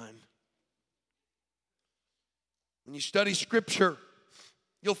be fine. When you study Scripture,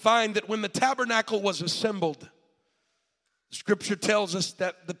 you'll find that when the tabernacle was assembled, Scripture tells us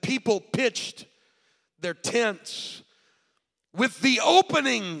that the people pitched their tents with the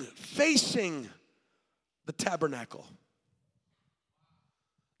opening facing the tabernacle.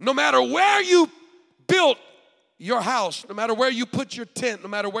 No matter where you built your house, no matter where you put your tent, no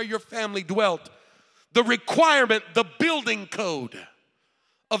matter where your family dwelt, the requirement, the building code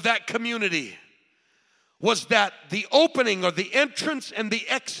of that community was that the opening or the entrance and the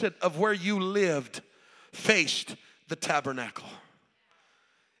exit of where you lived faced the tabernacle.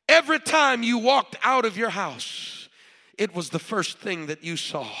 Every time you walked out of your house, it was the first thing that you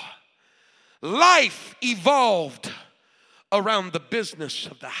saw. Life evolved around the business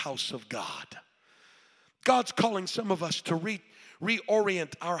of the house of God. God's calling some of us to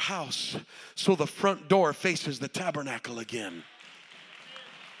reorient our house so the front door faces the tabernacle again.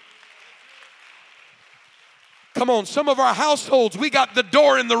 Come on, some of our households, we got the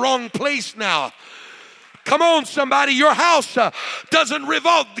door in the wrong place now. Come on, somebody, your house doesn't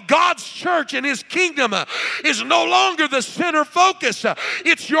revolve. God's church and His kingdom is no longer the center focus.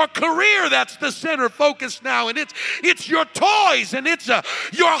 It's your career that's the center focus now, and it's your toys, and it's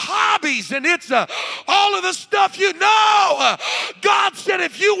your hobbies, and it's all of the stuff you know. God said,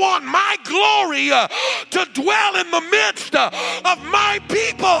 if you want my glory to dwell in the midst of my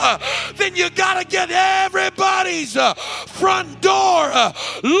people, then you got to get everybody's front door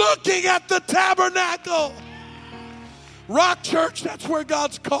looking at the tabernacle. Rock Church, that's where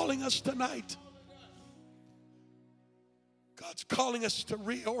God's calling us tonight. God's calling us to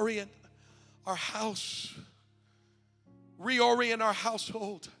reorient our house, reorient our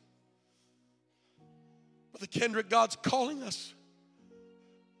household. Brother Kendrick, God's calling us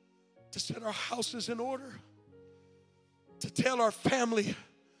to set our houses in order, to tell our family,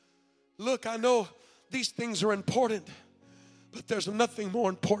 look, I know these things are important, but there's nothing more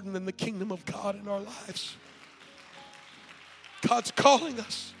important than the kingdom of God in our lives. God's calling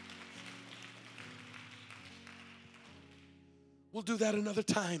us. We'll do that another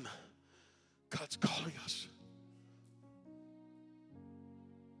time. God's calling us.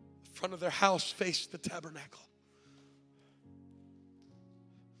 The front of their house faced the tabernacle.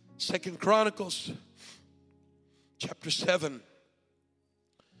 2 Chronicles chapter 7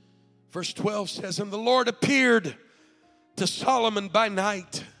 verse 12 says, and the Lord appeared to Solomon by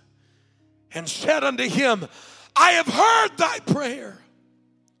night and said unto him, I have heard thy prayer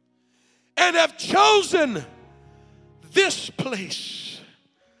and have chosen this place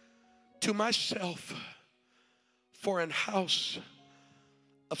to myself for an house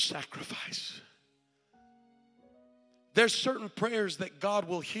of sacrifice. There's certain prayers that God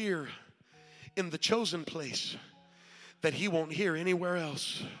will hear in the chosen place that He won't hear anywhere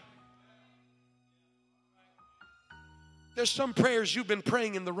else. There's some prayers you've been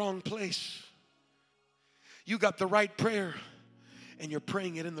praying in the wrong place. You got the right prayer and you're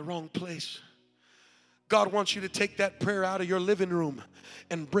praying it in the wrong place. God wants you to take that prayer out of your living room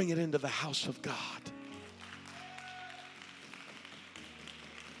and bring it into the house of God.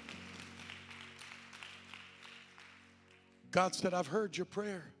 God said, I've heard your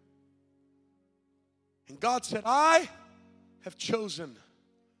prayer. And God said, I have chosen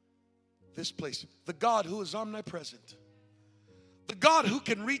this place. The God who is omnipresent. The God who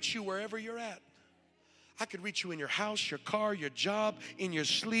can reach you wherever you're at. I could reach you in your house, your car, your job, in your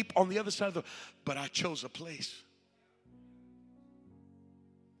sleep, on the other side of the... But I chose a place.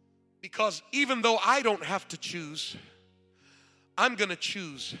 Because even though I don't have to choose, I'm going to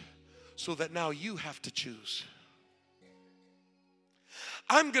choose so that now you have to choose.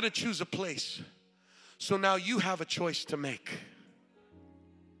 I'm going to choose a place so now you have a choice to make.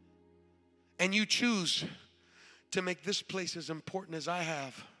 And you choose to make this place as important as I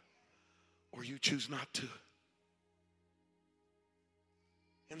have, or you choose not to.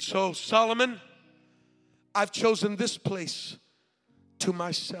 And so, Solomon, I've chosen this place to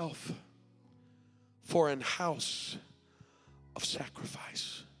myself for an house of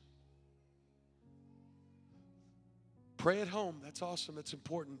sacrifice. Pray at home. That's awesome. It's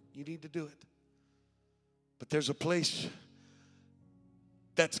important. You need to do it. But there's a place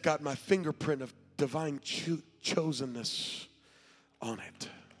that's got my fingerprint of divine chosenness on it.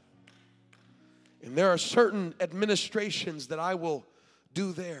 And there are certain administrations that I will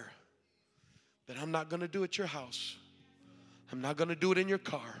do there that I'm not going to do at your house. I'm not going to do it in your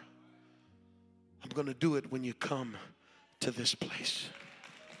car. I'm going to do it when you come to this place.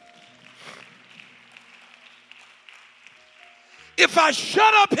 If I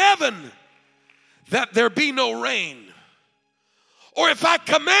shut up heaven that there be no rain, or if I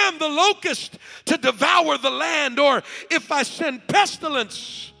command the locust to devour the land, or if I send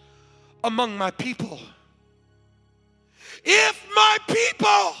pestilence among my people, if my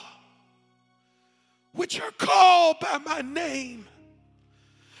people, which are called by my name,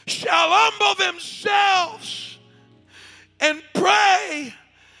 shall humble themselves and pray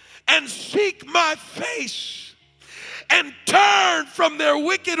and seek my face and turn from their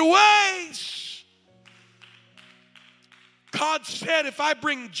wicked ways. God said, if I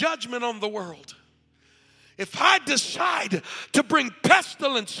bring judgment on the world, if I decide to bring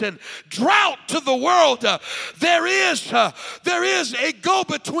pestilence and drought to the world, there is a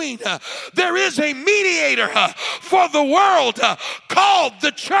go-between. There is a mediator for the world called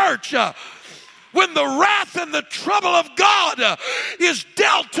the church. When the wrath and the trouble of God is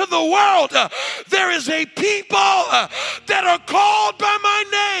dealt to the world, there is a people that are called by my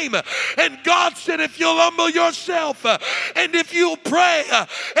name. And God said, if you'll humble yourself and if you'll pray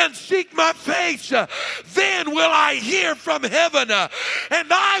and seek my face, then will I hear from heaven and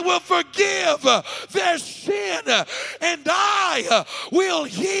I will forgive their sin and I will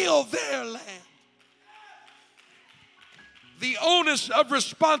heal their land. The onus of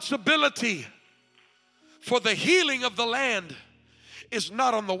responsibility for the healing of the land is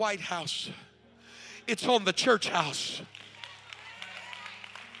not on the White House. It's on the church house.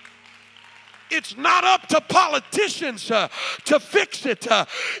 It's not up to politicians to fix it.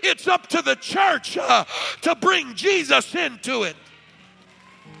 It's up to the church to bring Jesus into it.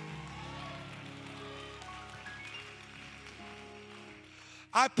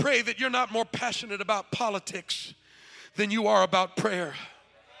 I pray that you're not more passionate about politics than you are about prayer.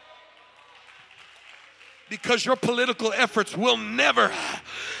 Because your political efforts will never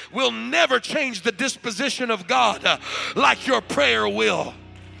change the disposition of God like your prayer will.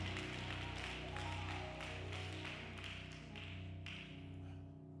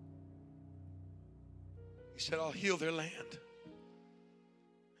 He said, I'll heal their land.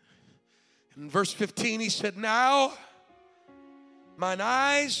 In verse 15, he said, now mine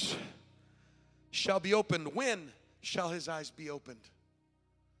eyes shall be opened. When shall his eyes be opened?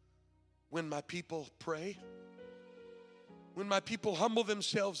 When my people pray, when my people humble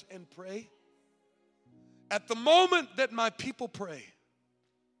themselves and pray. At the moment that my people pray,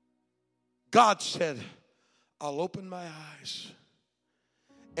 God said, I'll open my eyes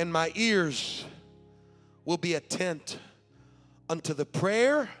and my ears will be attent unto the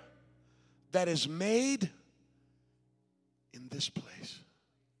prayer that is made in this place.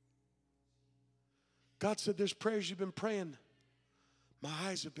 God said, there's prayers you've been praying. My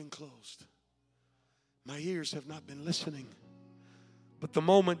eyes have been closed. My ears have not been listening. But the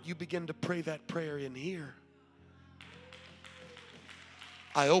moment you begin to pray that prayer in here,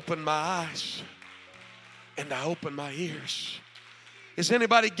 I open my eyes and I open my ears. Is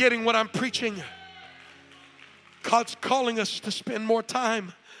anybody getting what I'm preaching? God's calling us to spend more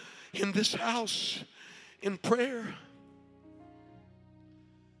time in this house in prayer.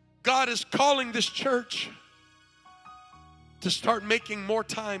 God is calling this church to start making more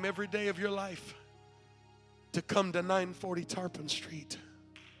time every day of your life to come to 940 Tarpon Street.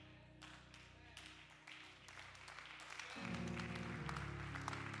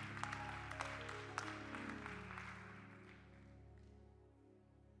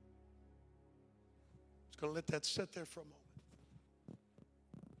 Just going to let that sit there for a moment.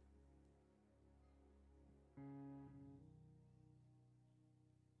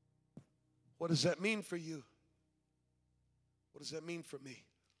 What does that mean for you? What does that mean for me?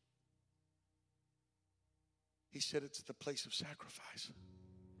 He said it's the place of sacrifice.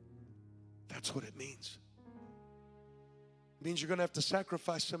 That's what it means. It means you're going to have to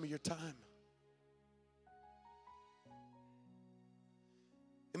sacrifice some of your time.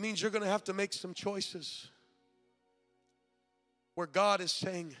 It means you're going to have to make some choices where God is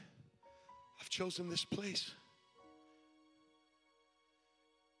saying, I've chosen this place.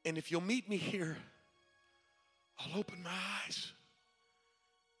 And if you'll meet me here, I'll open my eyes.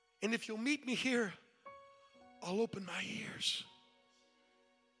 And if you'll meet me here, I'll open my ears.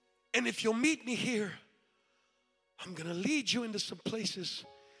 And if you'll meet me here, I'm going to lead you into some places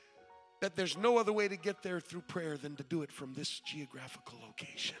that there's no other way to get there through prayer than to do it from this geographical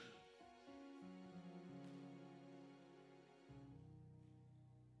location.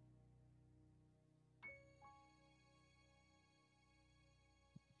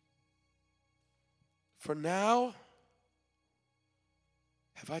 For now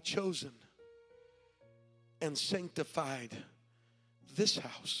have I chosen and sanctified this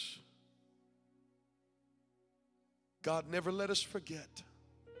house. God, never let us forget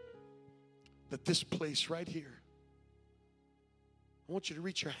that this place right here, I want you to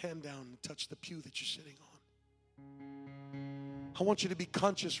reach your hand down and touch the pew that you're sitting on. I want you to be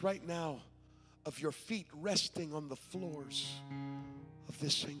conscious right now of your feet resting on the floors of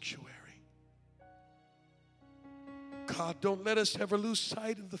this sanctuary. God, don't let us ever lose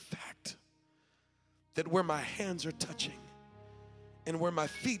sight of the fact that where my hands are touching and where my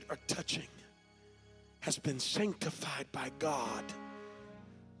feet are touching has been sanctified by God.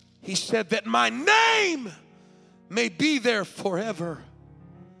 He said that my name may be there forever,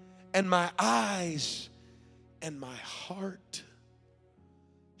 and my eyes and my heart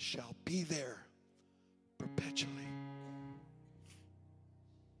shall be there perpetually.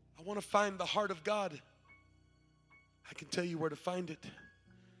 I want to find the heart of God. I can tell you where to find it.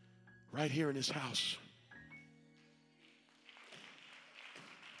 Right here in His house.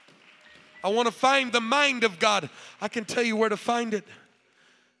 I want to find the mind of God. I can tell you where to find it.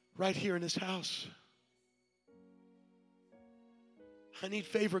 Right here in His house. I need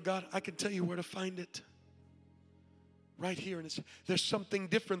favor, God. I can tell you where to find it. Right here in His. There's something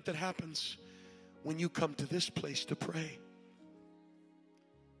different that happens when you come to this place to pray.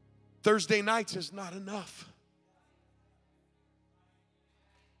 Thursday nights is not enough.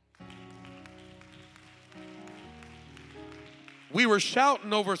 We were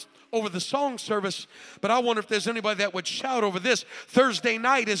shouting over the song service, but I wonder if there's anybody that would shout over this. Thursday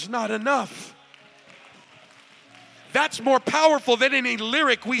night is not enough. That's more powerful than any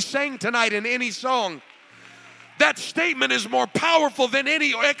lyric we sang tonight in any song. That statement is more powerful than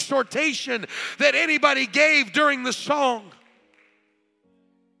any exhortation that anybody gave during the song.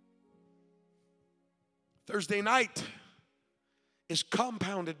 Thursday night is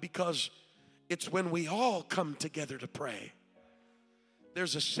compounded because it's when we all come together to pray.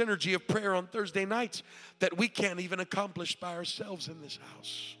 There's a synergy of prayer on Thursday nights that we can't even accomplish by ourselves in this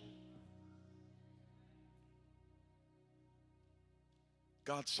house.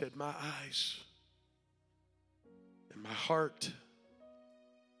 God said, my eyes and my heart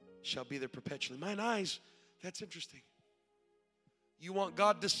shall be there perpetually. Mine eyes, that's interesting. You want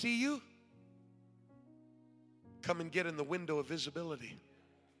God to see you? Come and get in the window of visibility.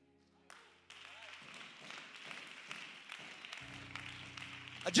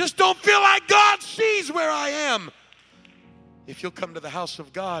 I just don't feel like God sees where I am. If you'll come to the house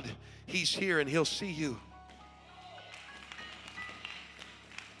of God, He's here and He'll see you.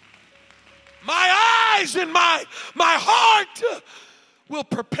 My eyes and my heart will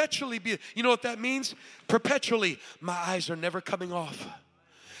perpetually be. You know what that means? Perpetually, my eyes are never coming off.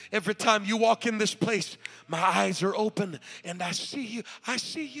 Every time you walk in this place, my eyes are open and I see you. I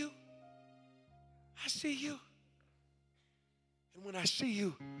see you. I see you. And when I see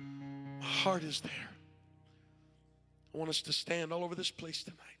you, my heart is there. I want us to stand all over this place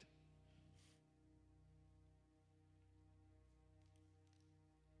tonight.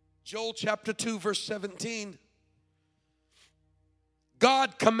 Joel chapter 2, verse 17.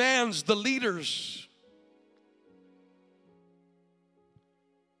 God commands the leaders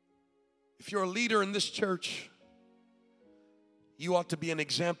If you're a leader in this church, you ought to be an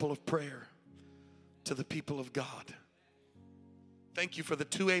example of prayer to the people of God. Thank you for the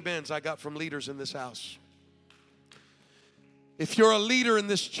 2 amens I got from leaders in this house. If you're a leader in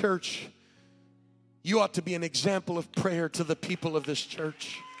this church, you ought to be an example of prayer to the people of this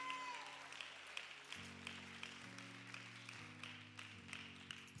church.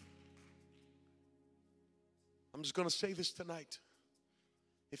 I'm just going to say this tonight.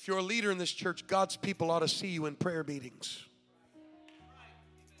 If you're a leader in this church, God's people ought to see you in prayer meetings.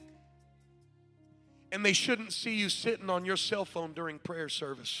 And they shouldn't see you sitting on your cell phone during prayer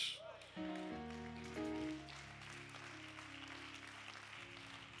service.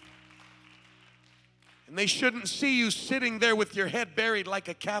 And they shouldn't see you sitting there with your head buried like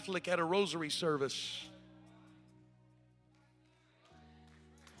a Catholic at a rosary service.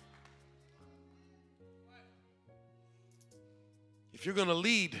 If you're going to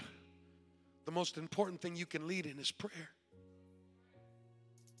lead, the most important thing you can lead in is prayer.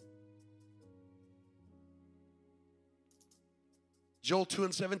 Joel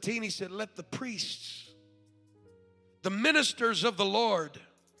 2:17, he said, let the priests, the ministers of the Lord,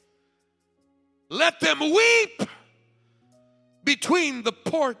 let them weep between the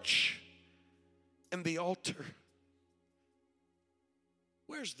porch and the altar.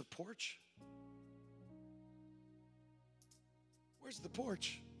 Where's the porch? Where's the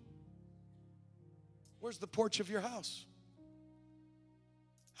porch? Where's the porch of your house?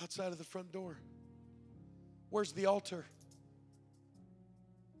 Outside of the front door. Where's the altar?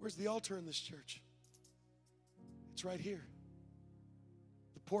 Where's the altar in this church? It's right here.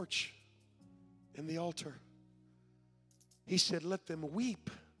 The porch and the altar. He said, let them weep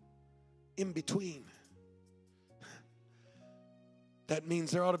in between. That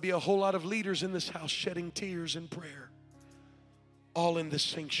means there ought to be a whole lot of leaders in this house shedding tears in prayer. All in this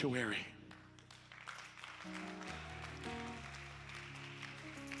sanctuary.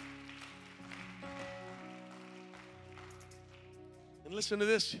 And listen to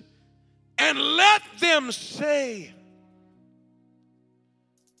this. And let them say.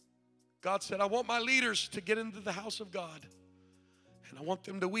 God said, I want my leaders to get into the house of God. And I want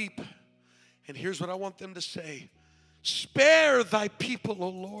them to weep. And here's what I want them to say. Spare thy people, O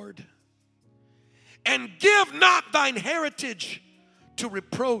Lord, and give not thine heritage to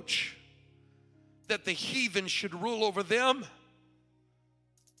reproach, that the heathen should rule over them.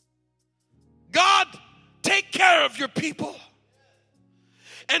 God, take care of your people.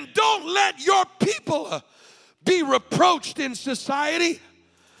 And don't let your people be reproached in society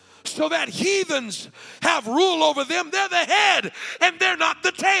so that heathens have rule over them. They're the head and they're not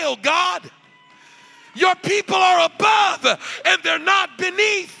the tail, God. Your people are above and they're not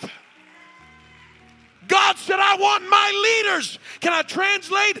beneath. God said, I want my leaders. Can I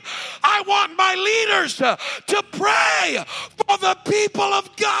translate? I want my leaders to pray for the people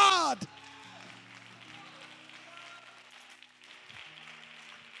of God.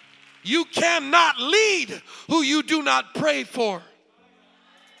 You cannot lead who you do not pray for.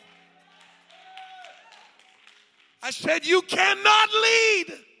 I said you cannot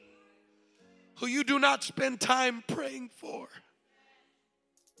lead who you do not spend time praying for.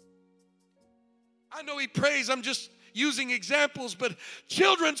 I know he prays, I'm just using examples, but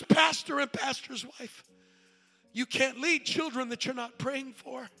children's pastor and pastor's wife, you can't lead children that you're not praying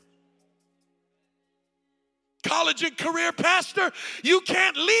for. College and career pastor, you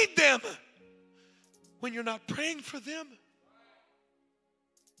can't lead them when you're not praying for them.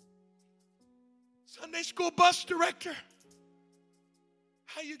 Sunday school bus director,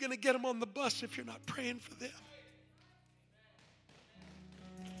 how are you going to get them on the bus if you're not praying for them?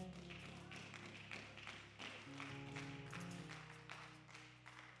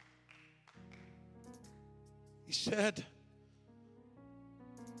 He said,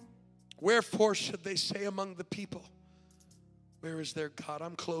 wherefore should they say among the people, where is their God?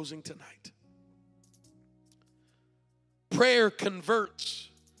 I'm closing tonight. Prayer converts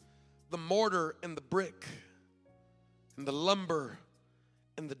the mortar and the brick and the lumber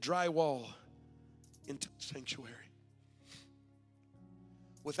and the drywall into a sanctuary.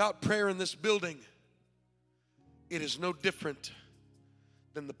 Without prayer in this building, it is no different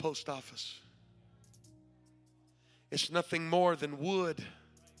than the post office. It's nothing more than wood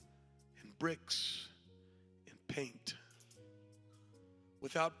and bricks and paint.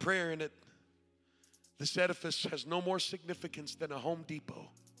 Without prayer in it, this edifice has no more significance than a Home Depot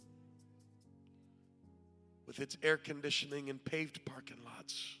with its air conditioning and paved parking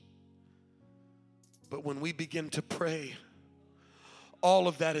lots. But when we begin to pray, all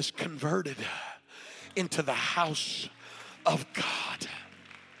of that is converted into the house of God.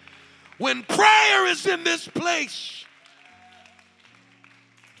 When prayer is in this place,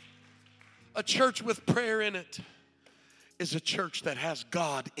 a church with prayer in it is a church that has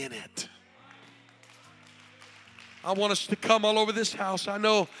God in it. I want us to come all over this house. I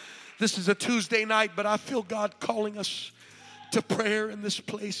know this is a Tuesday night, but I feel God calling us to prayer in this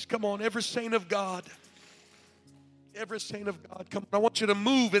place. Come on, every saint of God. Every saint of God, come on. I want you to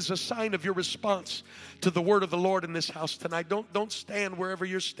move as a sign of your response to the word of the Lord in this house tonight. Don't stand wherever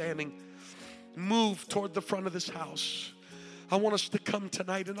you're standing. Move toward the front of this house. I want us to come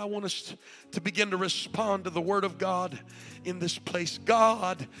tonight, and I want us to begin to respond to the word of God in this place.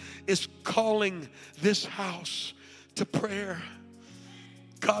 God is calling this house to prayer.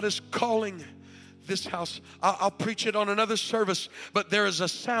 God is calling this house. I'll preach it on another service, but there is a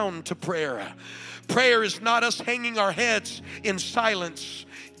sound to prayer. Prayer is not us hanging our heads in silence.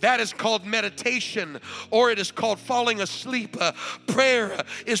 That is called meditation, or it is called falling asleep. Prayer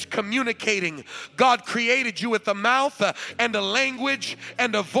is communicating. God created you with a mouth and a language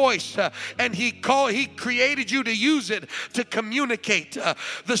and a voice, and He created you to use it to communicate.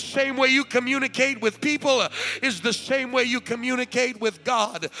 The same way you communicate with people is the same way you communicate with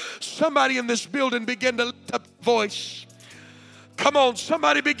God. Somebody in this building begin to lift up your voice. Come on,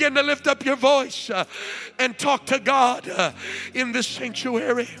 somebody begin to lift up your voice and talk to God in this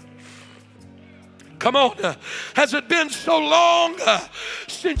sanctuary. Come on. Has it been so long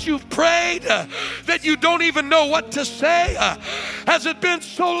since you've prayed that you don't even know what to say? Has it been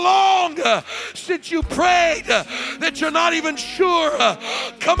so long since you prayed that you're not even sure?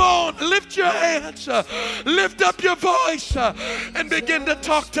 Come on, lift your hands, lift up your voice and begin to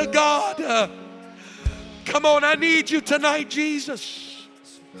talk to God. Come on, I need you tonight, Jesus.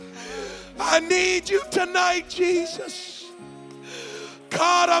 I need you tonight, Jesus.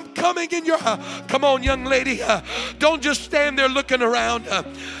 God, I'm coming in your house. Come on, young lady. Don't just stand there looking around.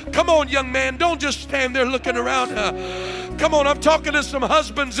 Come on, young man. Don't just stand there looking around. Come on, I'm talking to some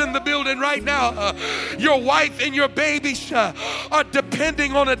husbands in the building right now. Your wife and your babies are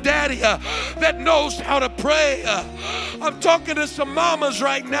depending on a daddy that knows how to pray. I'm talking to some mamas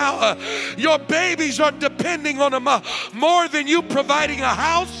right now. Your babies are depending on a mom. More than you providing a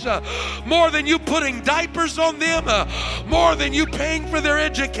house, more than you putting diapers on them, more than you paying for their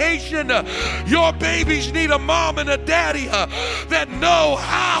education. Your babies need a mom and a daddy that know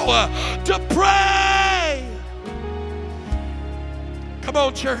how to pray. Come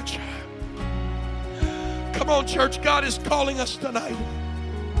on, church. Come on, church. God is calling us tonight.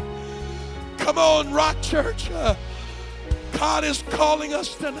 Come on, Rock Church. God is calling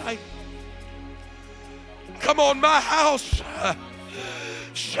us tonight. Come on, my house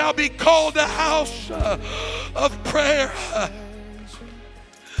shall be called a house of prayer.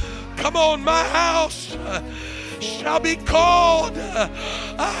 Come on, my house shall be called a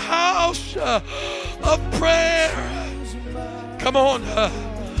house of prayer. Come on,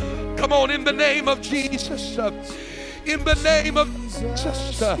 come on, in the name of Jesus, in the name of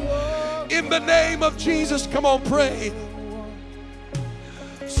Jesus, in the name of Jesus, come on, pray.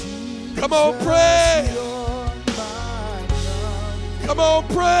 Come on, pray. Come on,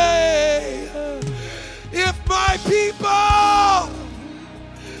 pray. If my people,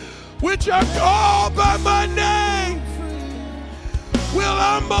 which are called by my name, will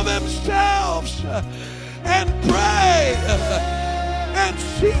humble themselves and pray and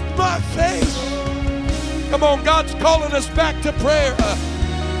seek my face. Come on, God's calling us back to prayer.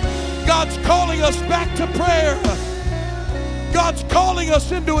 God's calling us back to prayer. God's calling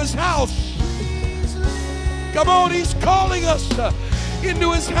us into His house. Come on, He's calling us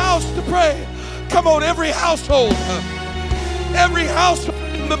into His house to pray. Come on, every household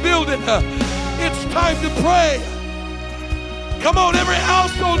in the building, it's time to pray. Come on, every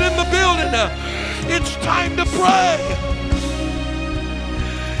household in the building, it's time to pray.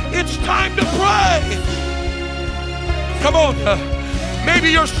 It's time to pray. Come on.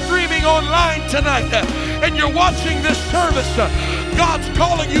 Maybe you're streaming online tonight and you're watching this service. God's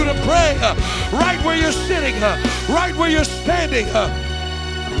calling you to pray right where you're sitting, right where you're standing.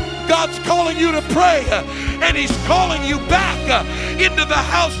 God's calling you to pray, and He's calling you back into the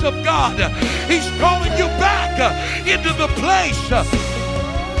house of God. He's calling you back into the place.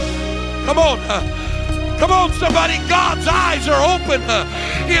 Come on. Come on, somebody. God's eyes are open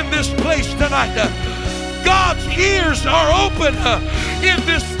in this place tonight. God's ears are open in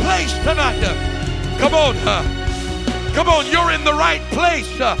this place tonight. Come on. Come on, you're in the right place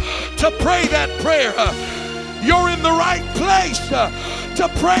to pray that prayer. You're in the right place to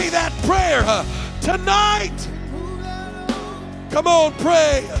pray that prayer tonight. Come on,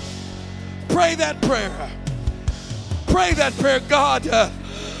 pray. Pray that prayer. Pray that prayer. God,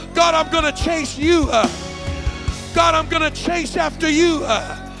 God, I'm going to chase you. God, I'm going to chase after you.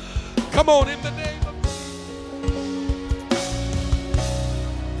 Come on, in the name of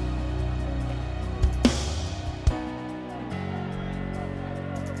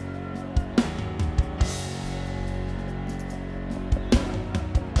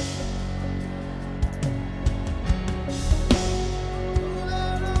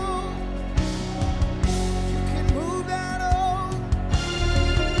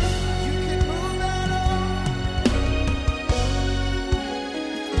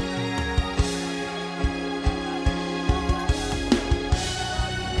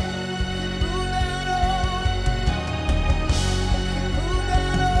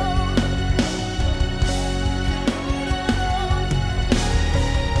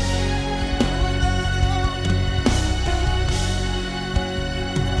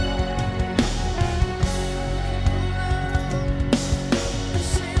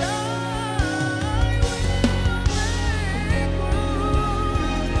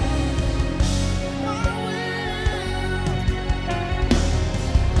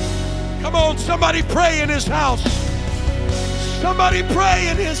somebody pray in his house. Somebody pray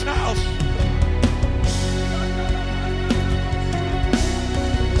in his house.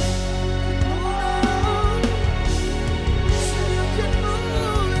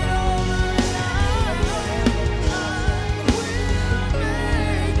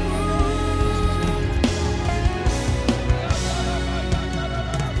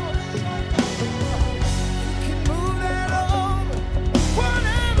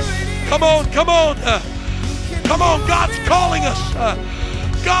 Come on, come on. Come on, God's calling us.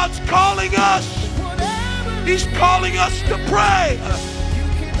 God's calling us. He's calling us to pray.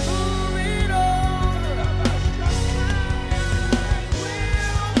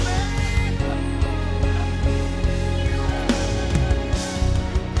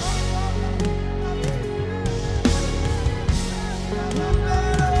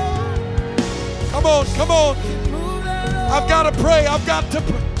 Come on, come on. I've got to pray. I've got to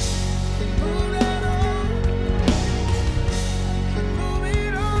pray.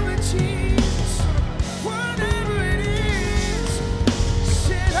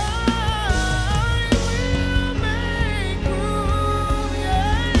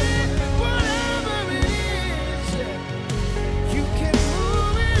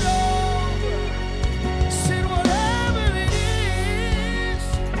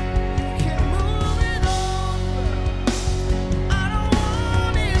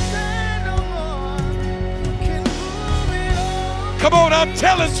 Come on, I'm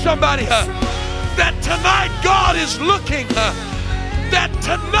telling somebody that tonight God is looking, that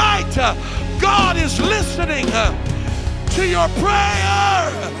tonight God is listening to your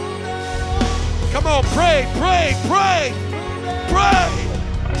prayer. Come on, pray, pray, pray, pray.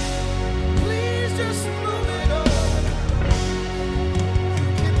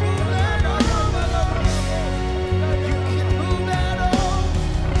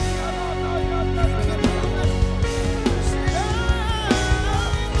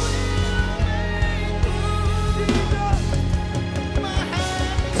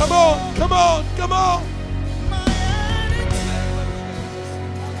 Come on, come on, come on.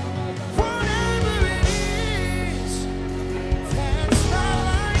 Whatever it is that's not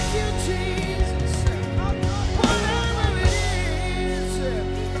like you, Jesus. Whatever it is,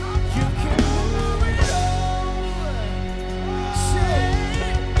 you can move it over. Say,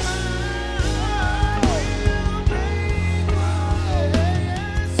 I will make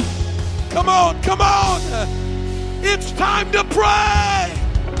yes. Come on, come on. It's time to pray.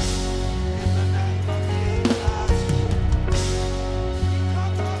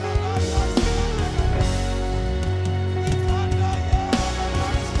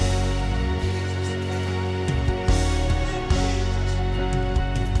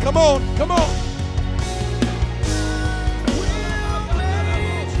 Come on, come on.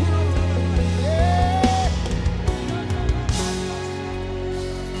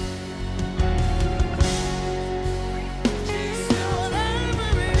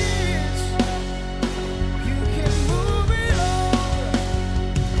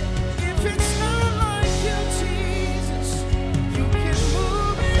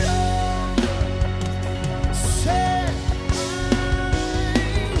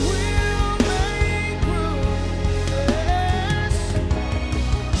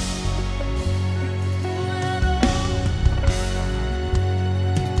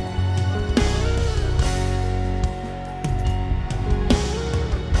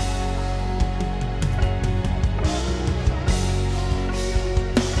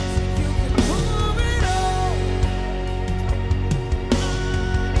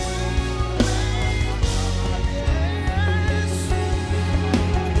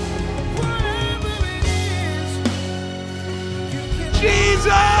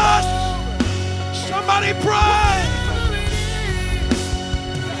 Somebody pray.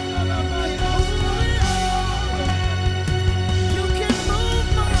 You can move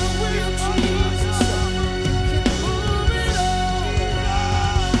my will, Jesus. You can move it all.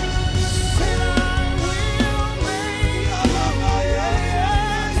 Said I will make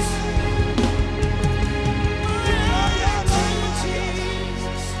yes.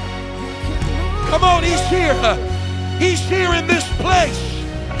 Come on, he's here. He's here in this place.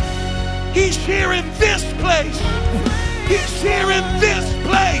 He's here in this place. He's here in this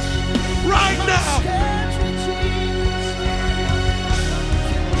place.